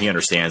bodybuilder. He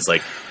understands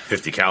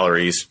 50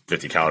 calories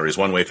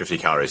one way, 50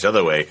 calories the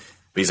other way.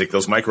 But he's like,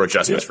 those micro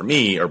adjustments for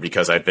me are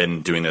because I've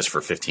been doing this for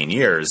 15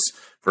 years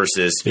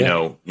versus, you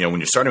know, when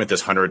you're starting with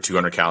this 100,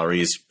 200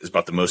 calories is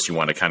about the most you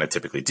want to kind of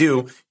typically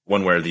do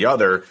one way or the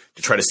other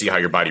to try to see how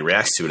your body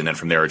reacts to it. And then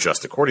from there,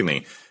 adjust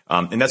accordingly.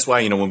 And that's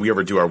why, when we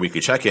ever do our weekly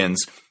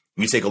check-ins,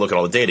 you take a look at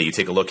all the data. You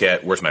take a look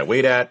at where's my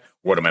weight at?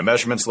 What are my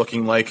measurements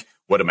looking like?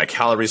 What do my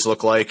calories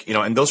look like?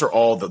 And those are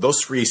all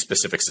those three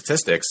specific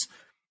statistics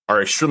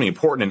are extremely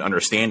important in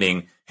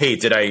understanding, hey,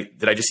 did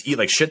I just eat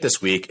like shit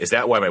this week? Is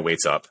that why my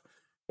weight's up?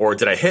 Or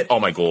did I hit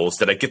all my goals?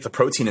 Did I get the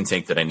protein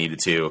intake that I needed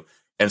to?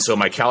 And so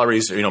my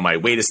calories, my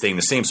weight is staying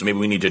the same. So maybe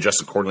we need to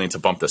adjust accordingly to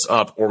bump this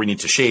up, or we need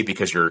to shave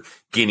because you're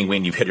gaining weight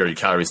and you've hit your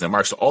calories in the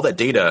mark. So all that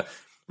data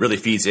really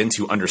feeds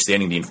into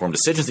understanding the informed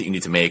decisions that you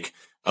need to make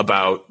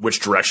about which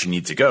direction you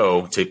need to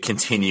go to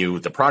continue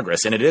the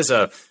progress. And it is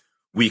a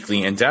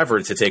weekly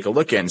endeavor to take a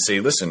look at and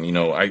say, listen,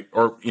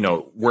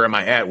 where am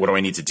I at? What do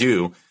I need to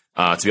do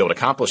to be able to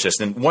accomplish this?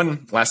 And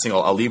one last thing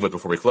I'll leave with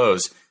before we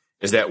close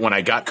is that when I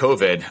got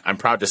COVID, I'm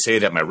proud to say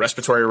that my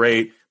respiratory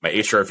rate, my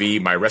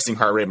HRV, my resting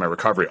heart rate, my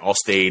recovery all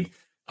stayed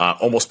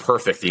almost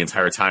perfect the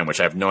entire time, which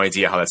I have no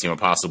idea how that's even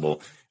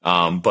possible.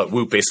 But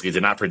Whoop basically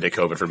did not predict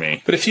COVID for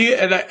me. But if you,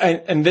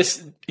 and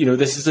this,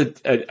 this is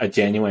a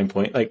genuine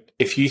point. Like,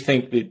 if you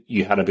think that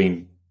you had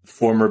been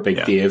former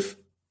Big Dave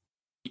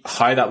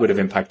how that would have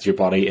impacted your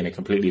body in a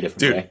completely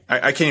different way.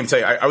 I can't even tell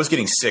you. I was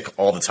getting sick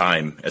all the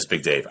time as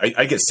Big Dave.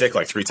 I get sick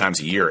like 3 times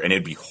a year, and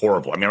it'd be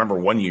horrible. I mean, I remember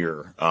one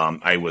year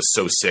I was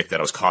so sick that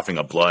I was coughing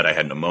up blood. I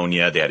had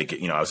pneumonia. They had to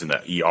get, I was in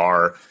the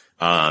ER.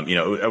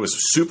 I was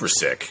super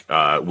sick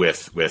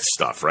with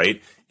stuff,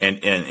 right?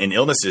 And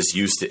illnesses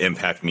used to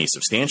impact me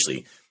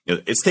substantially.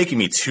 It's taken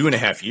me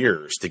 2.5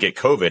 years to get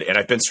COVID, and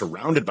I've been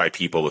surrounded by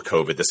people with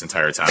COVID this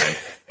entire time,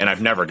 and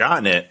I've never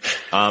gotten it.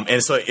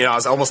 And so, I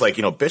was almost like,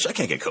 bitch, I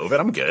can't get COVID.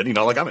 I'm good.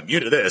 Like I'm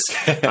immune to this.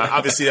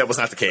 Obviously, that was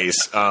not the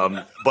case.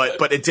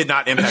 But it did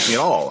not impact me at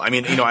all. I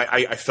mean,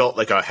 I felt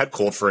like a head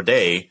cold for a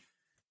day,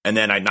 and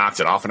then I knocked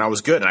it off, and I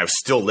was good, and I was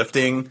still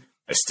lifting.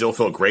 I still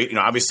felt great.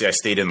 Obviously, I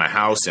stayed in my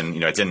house,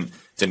 and I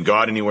didn't go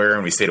out anywhere,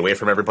 and we stayed away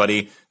from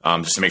everybody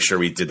just to make sure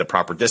we did the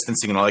proper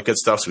distancing and all that good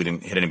stuff, so we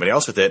didn't hit anybody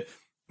else with it.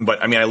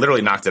 But I mean, I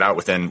literally knocked it out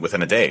within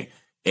a day,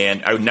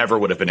 and I never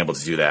would have been able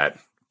to do that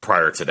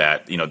prior to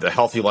that. The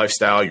healthy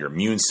lifestyle, your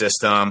immune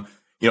system,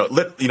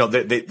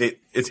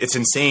 it's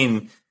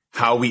insane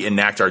how we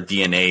enact our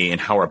DNA and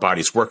how our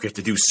bodies work. We have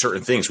to do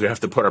certain things. We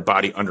have to put our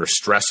body under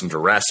stress and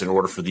duress in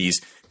order for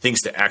these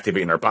things to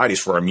activate in our bodies,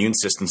 for our immune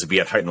systems to be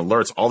at heightened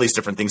alerts. All these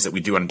different things that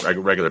we do on a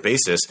regular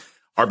basis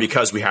are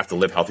because we have to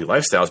live healthy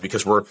lifestyles,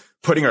 because we're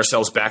putting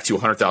ourselves back to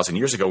 100,000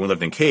 years ago when we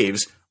lived in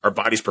caves. Our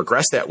bodies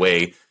progressed that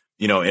way.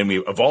 And we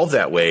evolved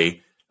that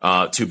way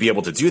to be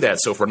able to do that.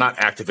 So if we're not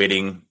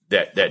activating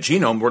that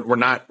genome,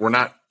 we're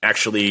not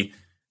actually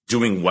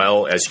doing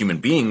well as human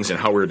beings and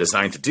how we're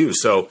designed to do.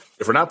 So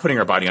if we're not putting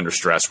our body under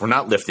stress, we're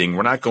not lifting,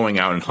 we're not going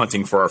out and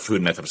hunting for our food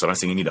and that type of stuff. I'm not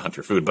saying you need to hunt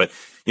your food, but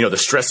the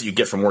stress that you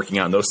get from working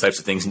out and those types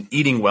of things and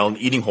eating well and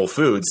eating whole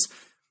foods,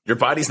 your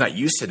body's not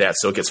used to that,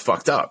 so it gets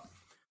fucked up.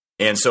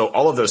 And so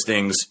all of those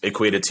things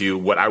equated to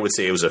what I would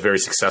say was a very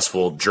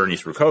successful journey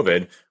through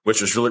COVID, which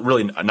was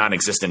really a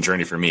non-existent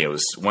journey for me. It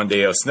was one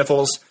day of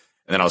sniffles,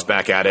 and then I was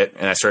back at it,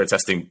 and I started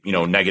testing,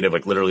 negative,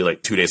 like literally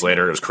like 2 days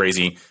later. It was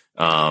crazy.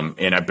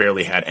 And I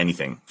barely had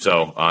anything.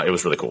 So it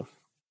was really cool.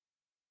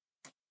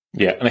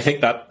 Yeah. And I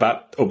think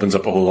that opens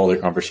up a whole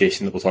other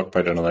conversation that we'll talk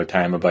about another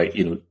time about,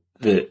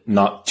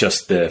 not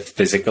just the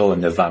physical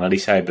and the vanity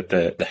side, but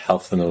the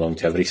health and the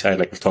longevity side.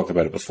 Like we've talked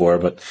about it before,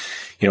 but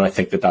I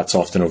think that's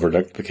often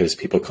overlooked because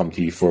people come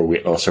to you for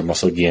weight loss or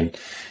muscle gain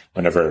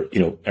whenever,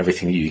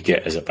 everything that you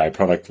get as a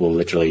byproduct will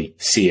literally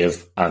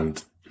save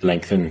and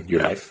lengthen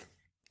your life.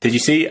 Did you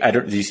see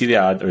the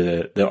ad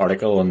or the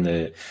article on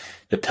the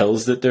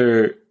pills that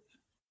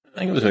I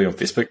think it was on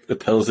Facebook, the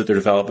pills that they're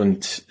developing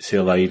to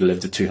allow you to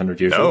live to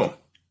 200 years old?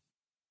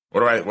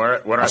 What do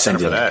I sign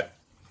up for that?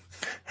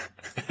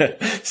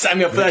 Sign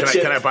me up for that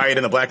shit. Can I buy it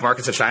in the black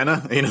markets of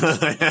China?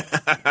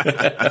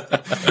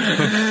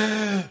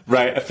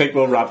 Right. I think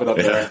we'll wrap it up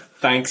there.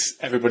 Thanks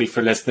everybody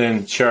for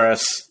listening. Share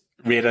us,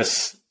 rate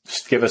us,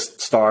 give us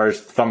stars,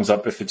 thumbs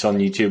up if it's on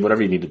YouTube,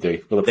 whatever you need to do.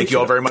 Thank you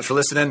all very much for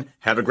listening.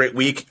 Have a great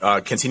week.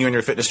 Continue on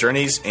your fitness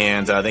journeys,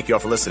 and thank you all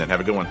for listening.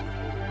 Have a good one.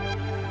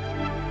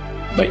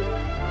 Bye.